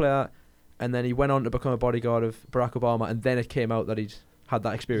basketball Duke. player, and then he went on to become a bodyguard of Barack Obama, and then it came out that he'd had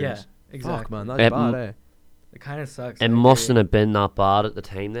that experience. Yeah, exactly. Fuck, man, that's It bad, eh? It kind of sucks. It mustn't have been that bad at the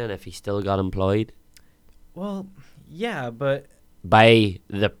time then if he still got employed Well, yeah, but by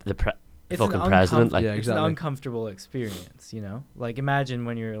the it's fucking an president. Like, Yeah, it's exactly. an uncomfortable experience, you know. Like imagine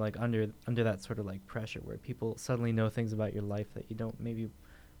when you're like under that sort of like pressure where people suddenly know things about your life that you don't maybe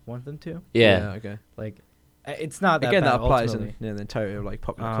want them to. yeah. Okay. Like it's not that Again, bad that applies in ultimately. the entirety of like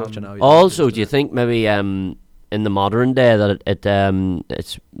popular culture now. yeah, Also, doesn't do you it? think maybe in the modern day that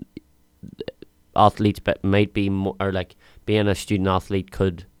it's athletes might be more, or like being a student athlete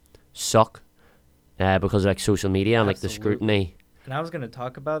could suck because of like social media and like the Absolutely. scrutiny. And I was gonna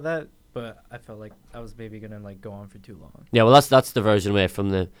talk about that, but I felt like I was maybe gonna like go on for too long. Yeah, well, that's the version away from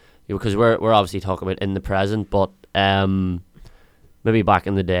the, because we're obviously talking about in the present, but maybe back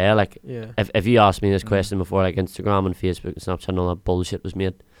in the day, like Yeah. if you asked me this Mm. question before, like Instagram and Facebook and Snapchat and all that bullshit was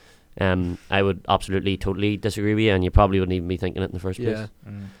made, I would absolutely totally disagree with you, and you probably wouldn't even be thinking it in the first place.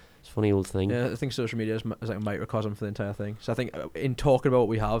 Yeah. It's a funny old thing. Yeah, I think social media is like a microcosm for the entire thing. So I think in talking about what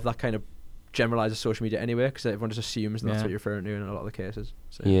we have, that kind of generalizes social media anyway, because everyone just assumes that's Yeah. what you're referring to in a lot of the cases.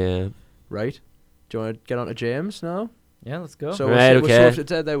 So, Yeah. Right? Do you want to get on to James now? Yeah, let's go. So Right, we'll okay.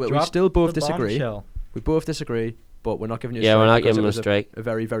 sort of there, we Drop still both the disagree. bombshell. We both disagree, but we're not giving you a Yeah, strike we're not because giving it a was strike. a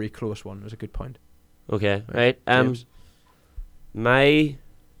very, very close one. It was a good point. Okay, Right, right. James?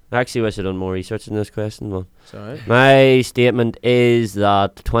 I actually wish I'd done more research in this question, but It's alright. my statement is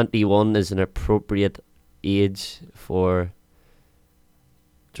that 21 is an appropriate age for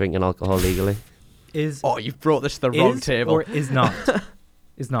drinking alcohol legally. Is Oh, you've brought this to the wrong is table. or is not?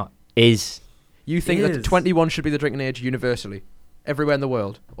 Is not. Is You think that Is. 21 should be the drinking age universally? Everywhere in the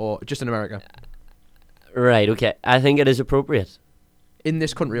world? Or just in America? right, okay. I think it is appropriate. In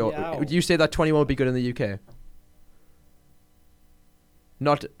this country? Or Yow. would you say that 21 would be good in the UK?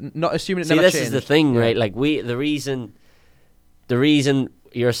 Not assuming it See, never this changed. is the thing, Yeah. right? Like the reason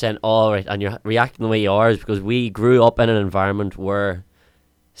you're saying all right and you're reacting the way you are is because we grew up in an environment where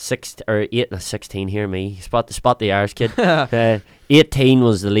 16 hear me spot the Irish kid. 18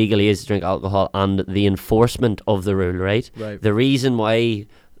 was the legal age to drink alcohol and the enforcement of the rule, right? Right. The reason why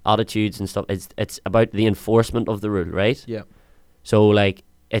attitudes and stuff, it's about the enforcement of the rule, right? Yeah. So like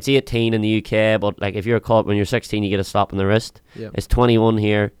it's 18 in the UK, but like if you're caught when you're 16, you get a slap on the wrist. Yeah. It's 21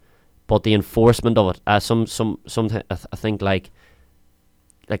 here, but the enforcement of it, sometimes I think like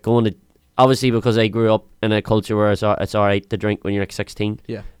going to, obviously because I grew up in a culture where it's alright to drink when you're like 16.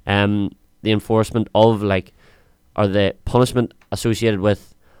 Yeah. The enforcement of like, or the punishment associated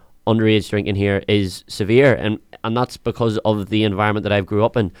with underage drinking here is severe, and that's because of the environment that I grew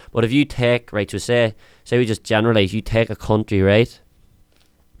up in. But if you take, right, so say we just generalize, you take a country, right,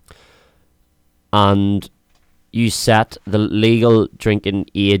 and you set the legal drinking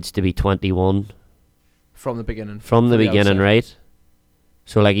age to be 21 From the beginning. from the beginning, outset. right?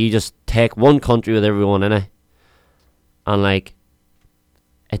 So like you just take one country with everyone in it, and like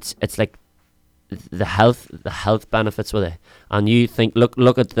it's like the health benefits with it, and you think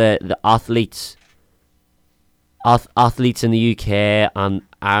look at the athletes in the UK and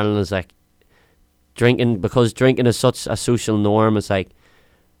Ireland is like drinking, because drinking is such a social norm. It's like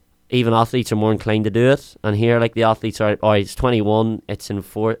even athletes are more inclined to do it, and here like the athletes are, oh, it's 21, it's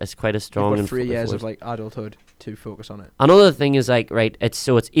quite a strong. You've got 3 years of enforcement. like adulthood to focus on it. Another thing is like, right, it's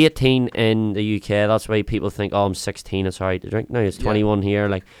 18 in the UK. That's why people think, oh, I'm 16, it's alright to drink now. It's Yeah. 21 here.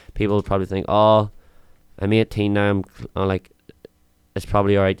 Like people probably think, oh, I'm 18 now. I'm like, it's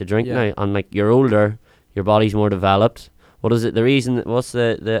probably alright to drink Yeah. now. And like you're older, your body's more developed. What is it? The reason? What's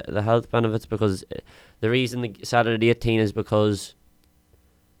the health benefits? Because the reason they set it at 18 is because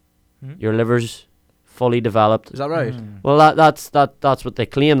your liver's fully developed. Is that right? Well, that's what they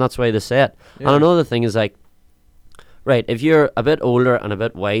claim. That's why they say it. Yeah. And another thing is like, right, if you're a bit older and a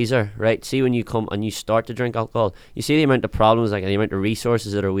bit wiser, right, see when you come and you start to drink alcohol, you see the amount of problems, like the amount of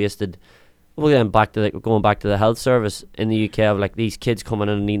resources that are wasted. Well, going back to the health service in the UK of like these kids coming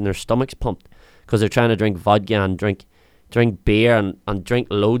in and needing their stomachs pumped because they're trying to drink vodka and drink beer and drink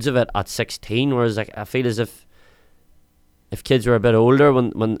loads of it at 16. Whereas like I feel as if kids were a bit older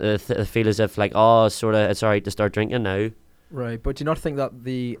when they feel as if like, oh, it's alright to start drinking now. Right, but do you not think that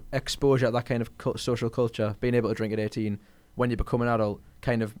the exposure to that kind of social culture, being able to drink at 18 when you become an adult,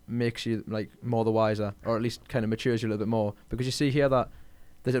 kind of makes you like more the wiser, or at least kind of matures you a little bit more? Because you see here that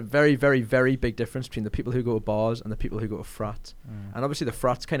there's a very, very, very big difference between the people who go to bars and the people who go to frats. And obviously the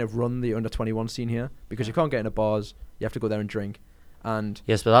frats kind of run the under 21 scene here, because you can't get into bars, you have to go there and drink. And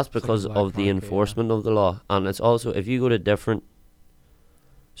Yes, but that's It's like because a black of the market, enforcement of the law. And it's also, if you go to different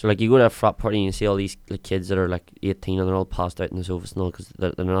So like you go to a frat party and you see all these like kids that are like 18 and they're all passed out in the sofas and all because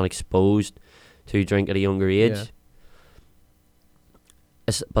they're not exposed to drink at a younger age.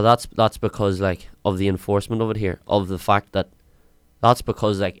 Yeah. But that's because like of the enforcement of it here, of the fact that that's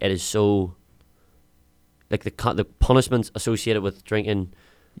because like it is so like the punishments associated with drinking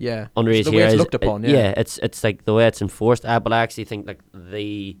Yeah. underage So the way here it's is looked upon, yeah. it's like the way it's enforced. But I actually think like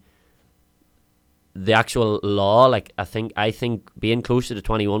the actual law, like I think being closer to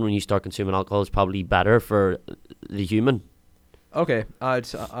 21 when you start consuming alcohol is probably better for the human. Okay, I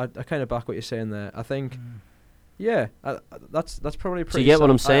kind of back what you're saying there. I think, yeah, that's probably pretty. Do you get what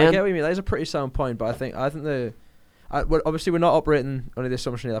I'm I saying? get what you mean. That is a pretty sound point, but I think obviously we're not operating under the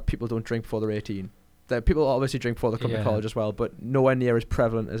assumption that people don't drink before they're 18. That people obviously drink before they come to college as well, but nowhere near as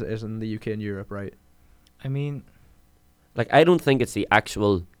prevalent as it is in the UK and Europe, right? I mean, like I don't think it's the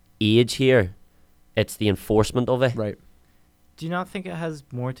actual age here, it's the enforcement of it. Right. do you not think it has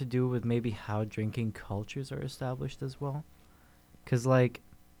more to do with maybe how drinking cultures are established as well? Because, like...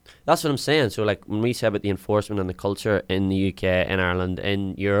 That's what I'm saying. So, like, when we say about the enforcement and the culture in the UK, in Ireland,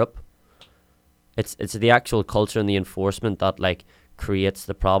 in Europe, it's the actual culture and the enforcement that, like, creates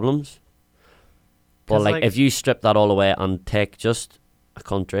the problems. But, like, if you strip that all away and take just a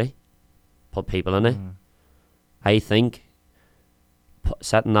country, put people in it, I think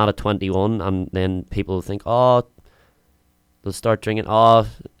setting that at 21 and then people think, oh, they'll start drinking. Oh,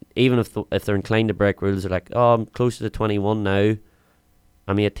 even if they're inclined to break rules, they're like, oh, I'm closer to 21 now.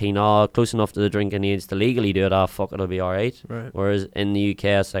 I'm 18. Oh, close enough to the drinking age to legally do it. Oh, fuck, it'll be all right. Right. Whereas in the UK,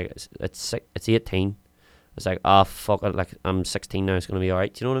 it's like it's 18. It's like, oh, fuck it, like I'm 16 now. It's gonna be all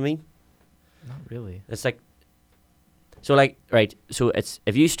right. Do you know what I mean? Not really. It's like, so like, right. So it's,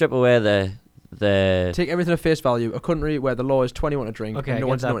 if you strip away the take everything at face value, a country where the law is 21 to drink, Okay, and I no get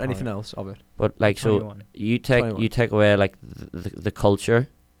one's that known part. anything else of it. but like, so 21. you take 21. you take away like the culture,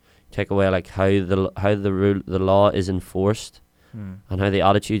 take away like how the law is enforced and how the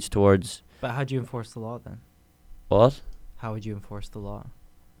attitudes towards But how do you enforce the law then? what. How would you enforce the law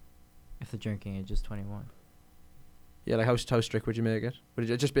if the drinking age is 21? Yeah, like how strict would you make it? Would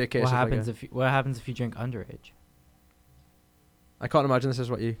it just be a case What of happens like what happens if you drink underage? I can't imagine this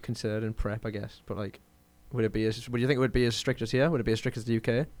is what you considered in prep, I guess. But like, would you think it would be as strict as here? Would it be as strict as the UK?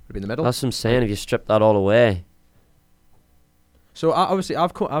 Would it be in the middle? That's what I'm saying. If you strip that all away, So obviously,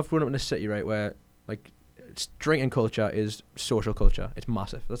 I've grown up in a city, right, where like drinking culture is social culture. It's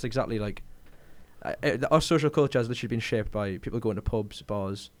massive. That's exactly like our social culture has literally been shaped by people going to pubs,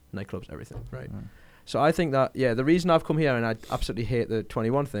 bars, nightclubs, everything, right? So I think that the reason I've come here and I absolutely hate the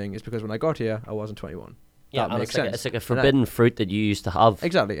 21 thing is because when I got here, I wasn't 21. yeah, That and makes it's like, sense. it's like a forbidden fruit that you used to have.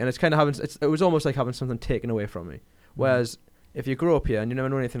 Exactly, and it's kind of it was almost like having something taken away from me. Whereas if you grow up here and you never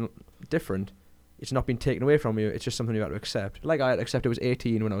know anything different, it's not been taken away from you. It's just something you have to accept. Like I had to accept it was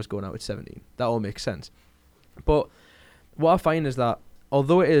 18 when I was going out at 17. That all makes sense. But what I find is that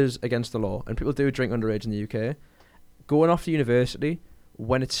although it is against the law and people do drink underage in the UK, going off to university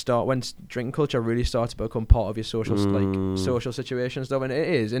when drinking culture really starts to become part of your social social situations, though, and it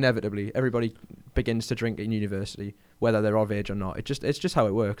is inevitably everybody begins to drink in university whether they're of age or not. It's just how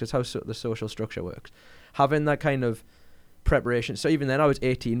it works. It's how the social structure works. Having that kind of preparation. So even then, I was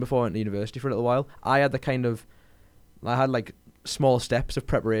 18 before I went to university for a little while. I had like small steps of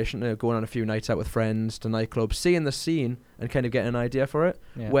preparation, going on a few nights out with friends to nightclubs, seeing the scene and kind of getting an idea for it.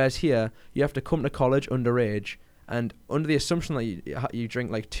 Yeah. Whereas here, you have to come to college underage, and under the assumption that you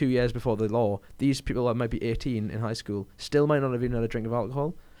drink like 2 years before the law, these people that might be 18 in high school still might not have even had a drink of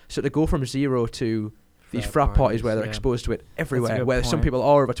alcohol. So to go from zero to these frat parties where they're exposed to it everywhere, where some people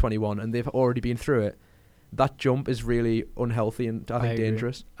are over 21 and they've already been through it, that jump is really unhealthy and I think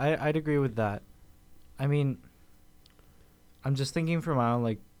dangerous. I'd agree with that. I mean, I'm just thinking from my own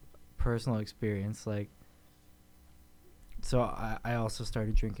like personal experience, like, so I also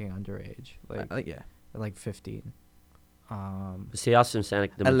started drinking underage, like Yeah. at like 15. See, that's what I'm saying.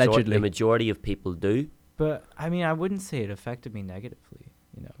 Like Allegedly. the majority of people do. But I mean, I wouldn't say it affected me negatively.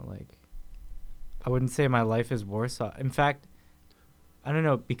 You know, like, I wouldn't say my life is worse off. In fact, I don't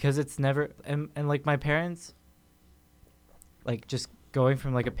know, because it's never and like my parents, like just going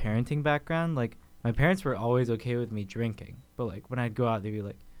from like a parenting background, like my parents were always okay with me drinking, but like when I'd go out, they'd be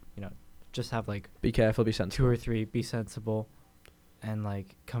like, you know, just have like Be careful, be sensible. 2 or 3, be sensible, and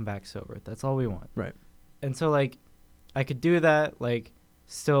like come back sober. That's all we want. Right. And so like I could do that, like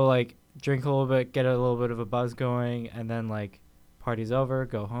still like drink a little bit, get a little bit of a buzz going, and then like party's over,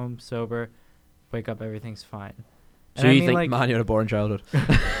 go home sober, wake up, everything's fine. So you think, like, Man, you had a boring childhood.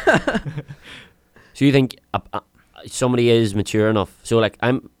 So you think somebody is mature enough? So like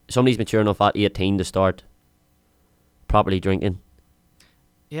somebody's mature enough at 18 to start properly drinking.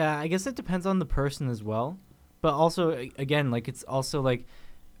 Yeah, I guess it depends on the person as well, but also again, like it's also like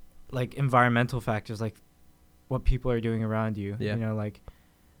environmental factors, like what people are doing around you. Yeah. You know, like.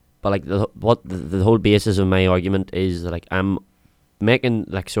 But like the whole basis of my argument is that, like, I'm making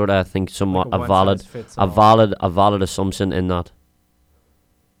like sort of, I think, somewhat Like a valid assumption in that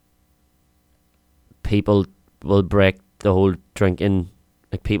people will break the whole drinking.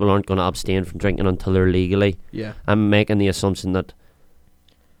 Like, people aren't going to abstain from drinking until they're legally. Yeah. I'm making the assumption that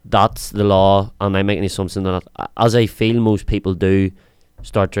that's the law, and I'm making the assumption that, as I feel most people do,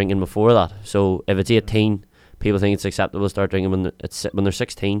 start drinking before that. So if it's 18, people think it's acceptable to start drinking when they're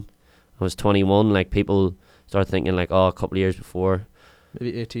 16. I was 21. Like, people start thinking like, oh, a couple of years before.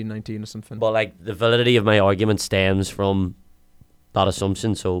 Maybe 18, 19 or something. But like, the validity of my argument stems from that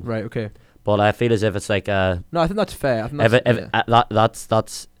assumption. So Right. Okay. but I feel as if it's like a. No, I think that's fair. I think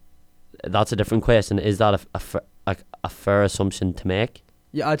That's a different question. Is that a fair assumption to make?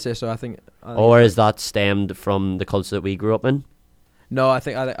 Yeah, I'd say so. I think. Or is that stemmed from the culture that we grew up in? No, I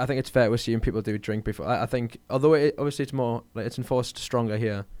think it's fair to assume people do drink before. I think, although obviously it's more like it's enforced stronger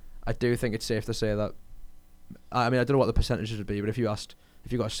here, I do think it's safe to say that. I mean, I don't know what the percentages would be, but if you got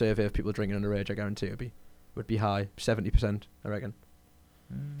a survey of people drinking underage, I guarantee it would be high, 70%, I reckon.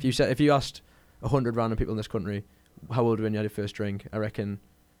 If you asked 100 random people in this country, how old were you when you had your first drink, I reckon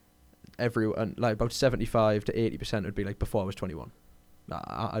everyone, like about 75 to 80% would be like before I was 21.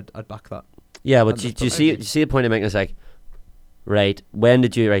 I'd back that. Yeah, but do you see the point I'm making? Is like, right, when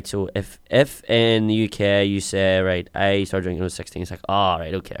did you, right, so if in the UK you say, right, I started drinking when I was 16, it's like, oh,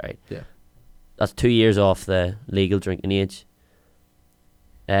 right, okay, right. Yeah. That's 2 years off the legal drinking age.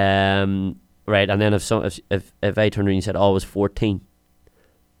 Right, and then if I turned around and said, oh, I was 14,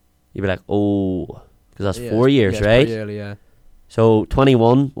 you'd be like, oh, because that's 4 years, it's right? pretty early, yeah. So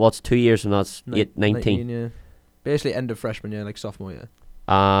 21, what's 2 years from that's 19? Yeah. Basically end of freshman year, like sophomore year.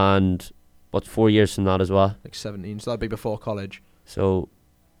 And what's 4 years from that as well? Like 17, so that'd be before college. So,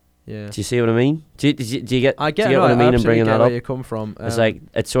 yeah. do you see what I mean? Do you get I get, do you get what I mean in bringing that where up? you come from. It's like,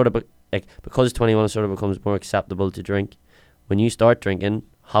 it's sort of like, because 21 sort of becomes more acceptable to drink. When you start drinking,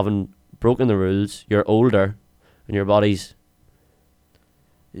 having broken the rules, you're older, and your body's.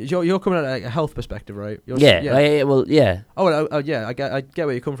 You're coming at like a health perspective, right? Yeah. Well, yeah. Oh, yeah. I get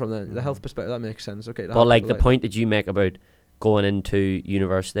where you come from. The health perspective, that makes sense. Okay. But like the point that you make about going into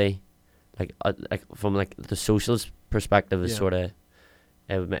university, like from like the social perspective, is sort of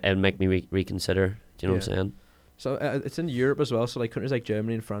it would make me reconsider. Do you know what I'm saying? So it's in Europe as well. So like countries like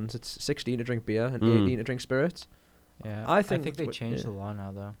Germany and France, it's 16 to drink beer and 18 to drink spirits. Yeah, I think they yeah. changed the law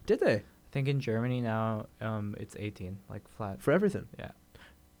now, though. Did they? I think in Germany now, it's 18, like flat. For everything? Yeah.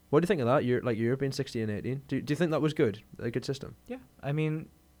 What do you think of that? Europe being 16 and 18? Do you think that was good? A good system? Yeah. I mean,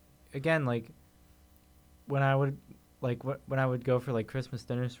 again, like, when I would go for, like, Christmas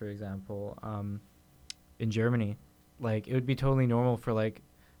dinners, for example, in Germany, like, it would be totally normal for, like,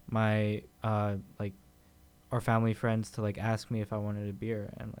 my, like, our family friends to, like, ask me if I wanted a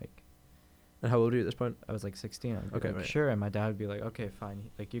beer, and, like. And how old are you at this point? I was like 16. I'd be Okay, like, right. Sure. And my dad would be like, okay, fine.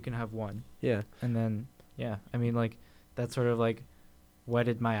 Like, you can have one. Yeah. And then, yeah, I mean, like, that sort of, like,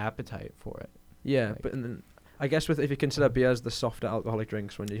 whetted my appetite for it. Yeah, Like, but and then, I guess if you consider beer as the softer alcoholic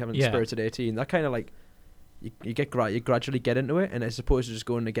drinks when you haven't spirited 18, that kind of like, you gradually get into it, and as opposed to just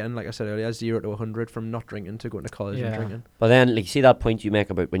going again, like I said earlier, 0 to 100 from not drinking to going to college and drinking. But then, like, see that point you make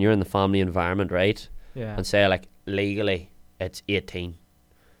about when you're in the family environment, right? Yeah. And say, like, legally, it's 18.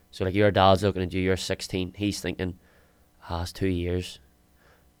 So, like, your dad's looking at you, you're 16. He's thinking, it's 2 years.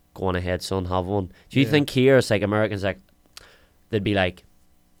 Go on ahead, son, have one. Do you think here, it's like Americans, like, they'd be like,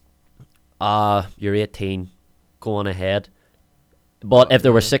 you're 18, go on ahead. But if they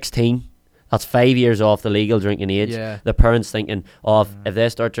were 16, that's 5 years off the legal drinking age. Yeah. The parents thinking, if they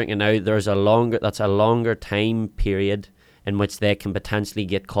start drinking now, that's a longer time period in which they can potentially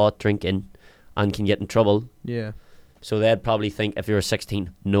get caught drinking and can get in trouble. Yeah. So they'd probably think, if you were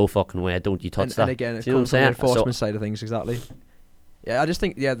 16, no fucking way, don't you touch that. And again, it comes from the enforcement side of things, exactly. Yeah, I just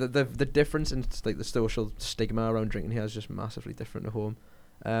think, the difference in like the social stigma around drinking here is just massively different at home.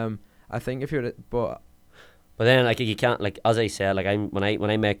 I think if you're, but then, like, you can't, like, as I said, like, when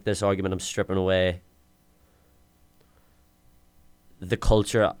I make this argument, I'm stripping away the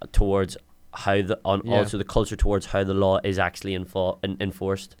culture towards also the culture towards how the law is actually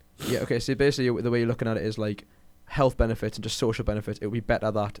enforced. Yeah. Okay. So basically, the way you're looking at it is like health benefits and just social benefits. It would be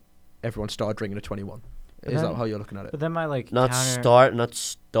better that everyone started drinking at 21. Is that how you're looking at it? But then my like not start. And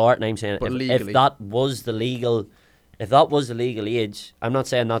I'm saying if that was the legal age, I'm not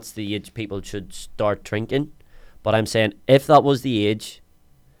saying that's the age people should start drinking, but I'm saying if that was the age,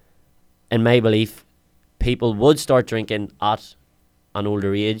 in my belief, people would start drinking at an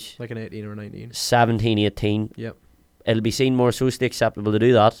older age, Like an 18 or a 19. 17, 18. Yep. It'll be seen more socially acceptable to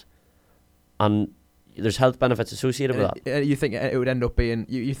do that, and there's health benefits associated with that. You think it would end up being...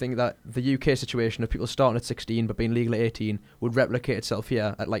 You think that the UK situation of people starting at 16 but being legal at 18 would replicate itself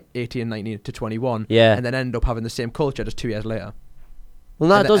here at like 18 and 19 to 21, Yeah. and then end up having the same culture just 2 years later? Well,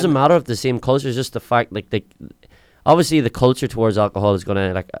 no, and it the- doesn't and- matter if the same culture. It's just the fact, like, obviously the culture towards alcohol is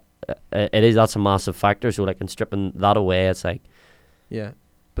gonna like, that's a massive factor. So like, in stripping that away, it's like, Yeah.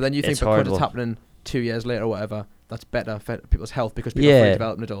 But then you think It's because horrible. it's happening 2 years later or whatever, that's better for people's health because people are Yeah. fully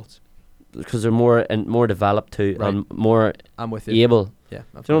developing adults. because they're more developed too, Right. and more I'm with you. able. Yeah. Do you know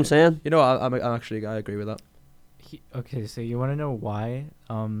what I'm absolutely. saying? You know, I'm actually... I agree with that. Okay, so you want to know why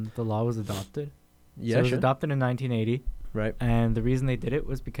the law was adopted? So Yeah, it was sure. adopted in 1980, Right. and the reason they did it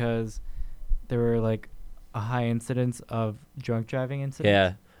was because there were like a high incidence of drunk driving incidents.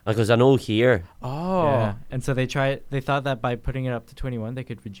 Yeah, because I know here. Oh. Yeah. And so they thought that by putting it up to 21, they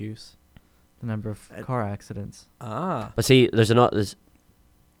could reduce the number of car accidents. Ah. But see,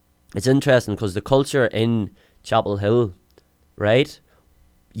 it's interesting because the culture in Chapel Hill, right?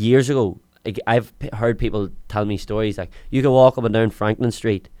 Years ago, I've heard people tell me stories like you could walk up and down Franklin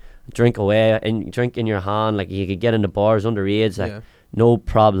Street, drink away, and drink in your hand, like you could get into bars underage, like Yeah. no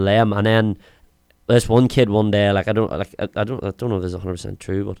problem. And then this one kid one day, like I don't know if this is 100%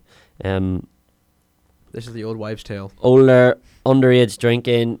 true, but This is the old wives' tale. older underage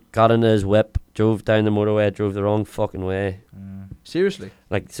drinking, got into his whip, drove down the motorway, drove the wrong fucking way. Seriously?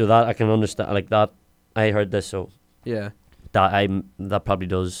 Like, so that I can understand, like that. I heard this, so Yeah. that probably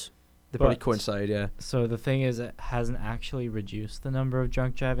does. They probably But- coincide, yeah. So the thing is, it hasn't actually reduced the number of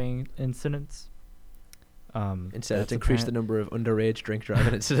drunk driving incidents. Instead, that's it's increased the number of underage drink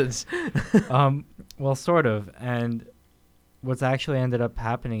driving incidents. Well, sort of. And what's actually ended up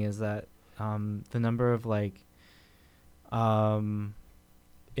happening is that the number of like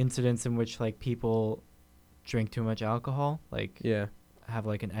incidents in which like people drink too much alcohol, like Yeah. have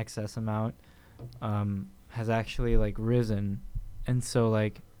like an excess amount, has actually like risen. And so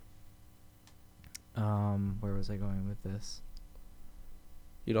like where was I going with this?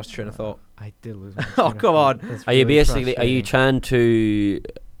 You lost train of thought. I did lose my Oh, train of come thought. on. That's Are you really basically? Are you frustrating. trying to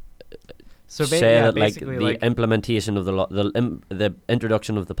So say yeah, that like basically, the implementation of the law, the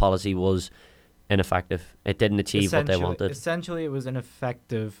introduction of the policy was ineffective? It didn't achieve what they wanted. Essentially, it was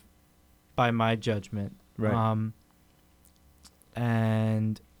ineffective by my judgment. Right.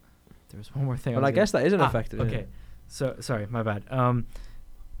 And there was one more thing. Well, I guess that is Ah, ineffective. yeah. okay. So sorry, my bad.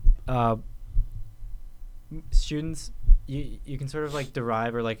 Students, you can sort of like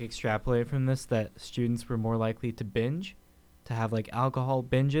derive or like extrapolate from this that students were more likely to binge, to have like alcohol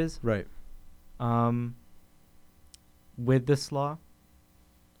binges. Right. With this law.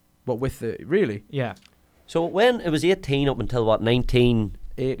 What with the... Really? Yeah. So when it was 18 up until what 19,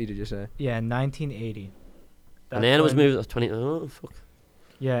 80, did you say? Yeah, 1980. and That's then it was when- moved to 20. Oh fuck!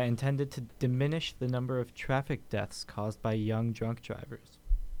 Yeah, intended to diminish the number of traffic deaths caused by young drunk drivers.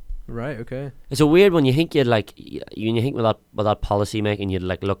 Right, okay. It's a weird when you think you'd like when you think with that policy making, you'd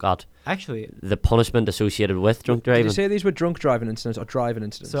like look at Actually, the punishment associated with drunk Did driving. you say these were drunk driving incidents or driving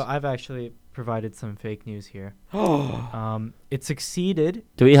incidents? so I've actually provided some fake news here. Oh. It succeeded.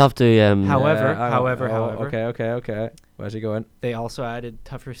 Do we have to? However, Yeah, however. Okay. Where's he going? They also added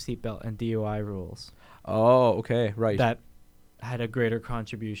tougher seatbelt and DUI rules Oh, okay, right. that had a greater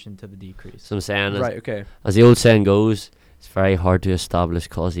contribution to the decrease. So I'm saying, Right, okay. as the old saying goes, it's very hard to establish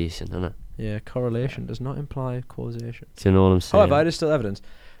causation, isn't it? Yeah, correlation does not imply causation. Do you know what I'm saying? However, it is still evidence.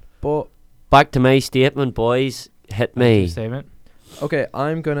 But, Back to my statement, boys. Hit me. Statement. okay,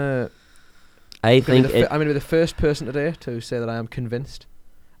 I'm going I to think I'm going to be the first person today to say that I am convinced,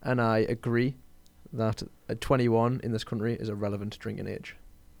 and I agree that 21 in this country is a relevant drinking age.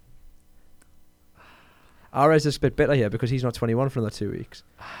 Ares is a bit bitter here because he's not 21 for another 2 weeks.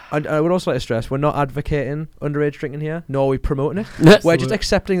 And I would also like to stress, we're not advocating underage drinking here, nor are we promoting it. We're just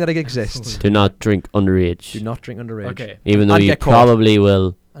accepting that it exists. Do not drink underage. Do not drink underage. Okay. Even though And you get caught. probably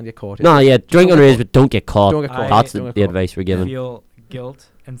will. And get caught. No, yeah, drink Don't get underage, caught. but don't get caught. Don't get caught. That's Don't the get caught. advice we're given. Feel guilt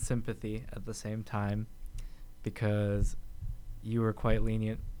and sympathy at the same time because you were quite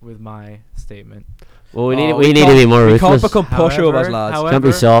lenient with my statement. Well, we Oh, need to be more We can't ruthless. become pushovers, lads. Can't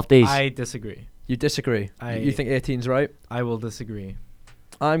be softies. I disagree. You disagree. I- You think 18's right? I will disagree.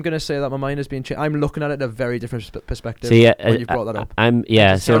 I'm going to say that my mind has been changed. I'm looking at it a very different perspective So yeah, when you've brought that up. I'm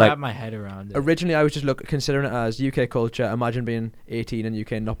I so can't like wrap my head around it. Originally, I was just considering it as UK culture. Imagine being 18 in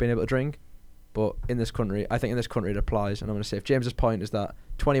UK and not being able to drink. But in this country, I think in this country it applies. And I'm going to say if James's point is that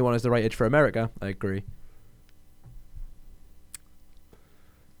 21 is the right age for America, I agree.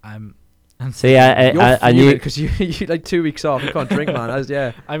 I'm See, I knew. because you like 2 weeks off. You can't drink, man.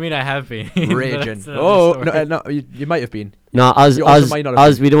 Yeah, I mean, I have been raging. That's another Oh story. no, you might have been. No, You also might not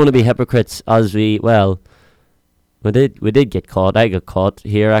have we don't want to be hypocrites. We did get caught. I got caught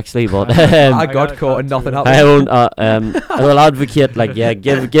here actually, but I got caught and too. nothing happened. I won't. I will advocate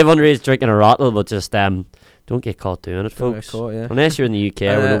give underage drinking a rattle, but just don't get caught doing it, Don't get folks. caught, yeah. Unless you're in the UK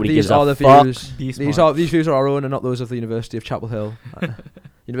where nobody these gives are a the fuck. views. Be These smart. views are our own and not those of the University of Chapel Hill.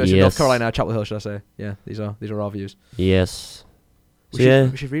 University of North Yes. Carolina, Chapel Hill, should I say? Yeah, these are our views. Yes. We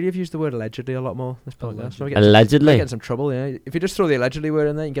should really have used the word allegedly a lot more. This podcast. We're Allegedly. getting some trouble. Yeah, if you just throw the allegedly word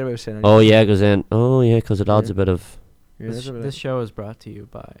in there, you can get away with saying anything. Oh yeah, because it adds Yeah. a bit of. Yeah, This, there's a bit this of show is brought to you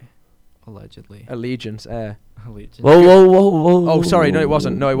by allegedly. allegiance. Allegiance. Whoa. Oh, sorry. No, it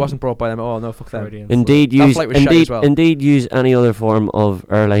wasn't. No, it wasn't brought by them. Oh no, fuck them. Freudian slip. Indeed, That use flight was shite as well. indeed use any other form of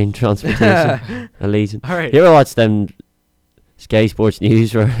airline transportation. Allegiance. All right. You ever watch them Sky Sports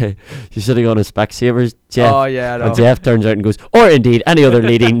News where you're sitting on a Specsavers, Jeff? Oh yeah, I know. And Jeff turns out and goes, or indeed any other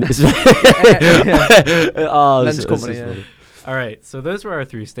leading. Oh, Lens it's company, just yeah. funny. All right. So those were our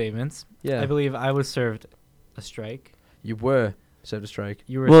 3 statements. Yeah, I believe I was served a strike. you were served a strike.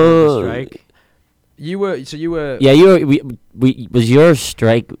 You were served Whoa. a strike. You were. So you were. Yeah, was your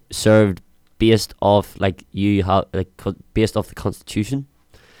strike served based off based off the Constitution?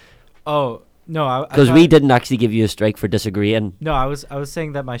 Oh no, I Because we thought- didn't actually give you a strike for disagreeing. No, I was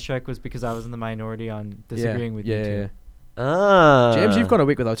saying that my strike was because I was in the minority on disagreeing with you two. Yeah. Ah, James, you've gone a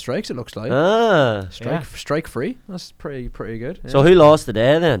week without strikes. It looks like Ah, strike free. That's pretty good. Yeah. so who lost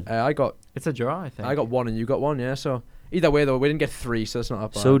today then? I got It's a draw, I think. 1 and you got 1. Yeah. So either way though, we didn't get 3, so that's not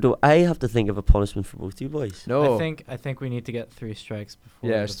that bad. So do I have to think of a punishment for both you boys? no. I think we need to get 3 strikes before.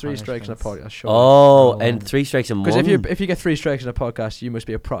 Yeah, the it's 3 strikes in a punishments. podcast. Sure. Oh, Oh. and 3 strikes in one. Because if you get 3 strikes in a podcast, you must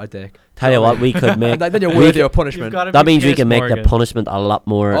be a proper dick. Tell you what, we could make. And then you're we worthy could- of punishment. That means we can make the punishment a lot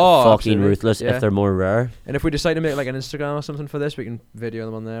more Oh, fucking absolutely. ruthless Yeah. if they're more rare. And if we decide to make like an Instagram or something for this, we can video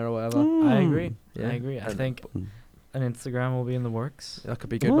them on there or whatever. I agree. Yeah. I agree. I And think an Instagram will be in the works. that could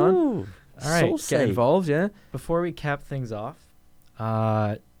be good, man. Ooh, All right, so Get safe. involved, yeah. Before we cap things off,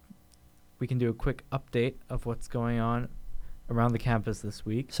 we can do a quick update of what's going on around the campus this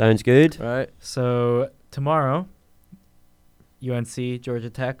week. Sounds good. Right. So tomorrow, UNC Georgia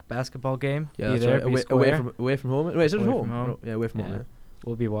Tech basketball game. Yeah, be that's there, right. be Away square. from home. Wait, is it at Away home? from home. No, yeah, away from home. Yeah.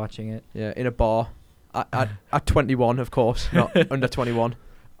 We'll be watching it. Yeah, in a bar. At 21, of course, not under 21.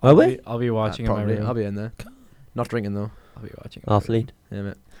 Are we? I'll be watching in my Probably. room. I'll be in there. Not drinking though. I'll be watching. in my room. Athlete. Yeah,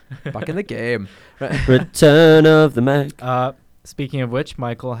 mate. Back in the game. Return of the Mac. Speaking of which,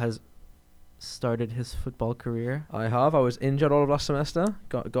 Michael has started his football career. I have. I was injured all of last semester.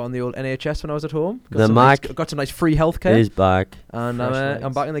 Got on the old NHS when I was at home. The some Mac got some nice free healthcare. is back. And Fresh I'm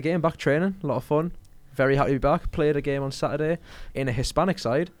legs. back in the game, back training. A lot of fun. Very happy to be back. Played a game on Saturday in a Hispanic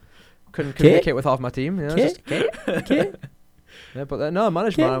side. Couldn't Okay. make it with half my team. Yeah, Okay. yeah, but no,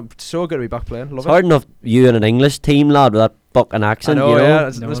 managed, Okay. man. I'm so good to be back playing. Love It's it. hard enough you and an English team lad with that fucking I accent, know, you know. yeah. No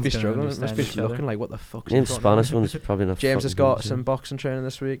Must be one's gonna struggling. Must understand be each other. looking like, what the fuck? Them Spanish ones probably not. James has fucking got good, some yeah. boxing training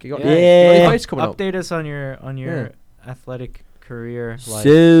this week. You got Yeah. any Yeah. fights coming up? Update us on your Yeah. athletic career life.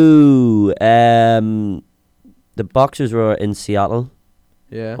 So, the boxers were in Seattle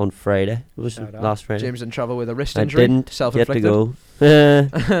Yeah. on Friday. It was Shout out. last Friday. James didn't travel with a wrist I injury. didn't get to Self-inflicted. go.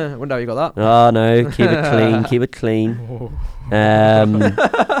 Wonder how you got that. Oh no, keep it clean, keep it clean.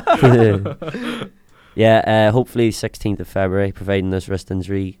 Yeah, hopefully 16th of February, providing this wrist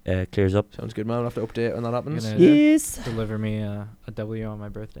injury clears up. Sounds good, man. We'll have to update when that happens. Gonna- Yes. Deliver me a W on my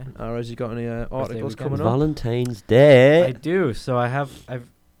birthday. Has you got any articles weekend. coming up? Valentine's Day. I do. So I've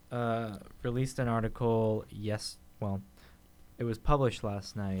released an article. Well, it was published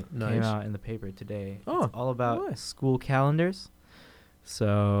last night. Came Nice. out in the paper today. Oh, It's all about nice. school calendars.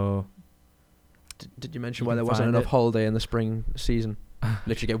 So Did you mention You why can there wasn't find enough it. holiday in the spring season?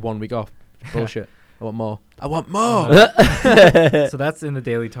 Literally get 1 week off. Bullshit. I want more. I want more. so that's in the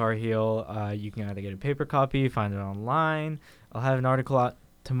Daily Tar Heel. You can either get a paper copy, find it online. I'll have an article out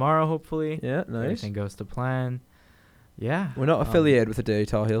tomorrow, hopefully. Yeah, If nice. Everything goes to plan. Yeah. We're not affiliated with the Daily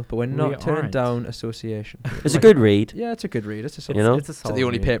Tar Heel, but we're we not turning aren't. down association. It's a good read. Yeah, it's a good read. It's a You know? It's a it's solid the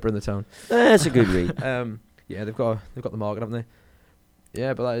only read. paper in the town. It's a good read. Yeah, they've got the market, haven't they?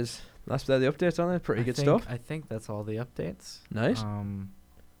 Yeah, but that's the updates on it. Pretty good stuff. I think that's all the updates. Nice.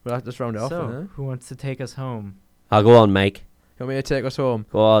 We'll have to just round it off. So, Then, who wants to take us home? I'll go on, Mike. You want me to take us home?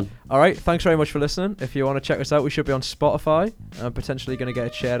 Go on. All right. Thanks very much for listening. If you want to check us out, we should be on Spotify. Potentially going to get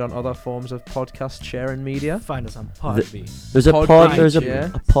it shared on other forms of podcast sharing media. Find us on Podbean, There's a Podbean, there's a yeah.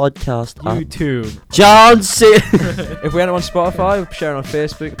 podcast app. YouTube. John C. If we end up on Spotify, we'll share it on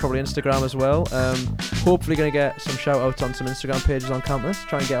Facebook, probably Instagram as well. Hopefully going to get some shout outs on some Instagram pages on campus.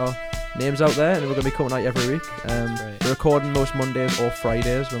 Try and get our names out there, and we're going to be coming out every week. Right. We're recording most Mondays or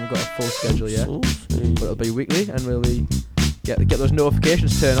Fridays. We haven't got a full schedule yet, but it'll be weekly, and we'll be get those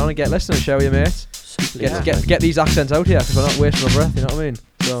notifications turned on and get listening. Share with your mates. Get these accents out here because we're not wasting our breath. You know what I mean?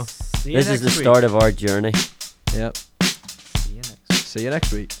 So this is the start of our journey. Yep. See you next week. See you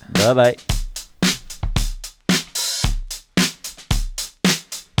next week. Bye bye.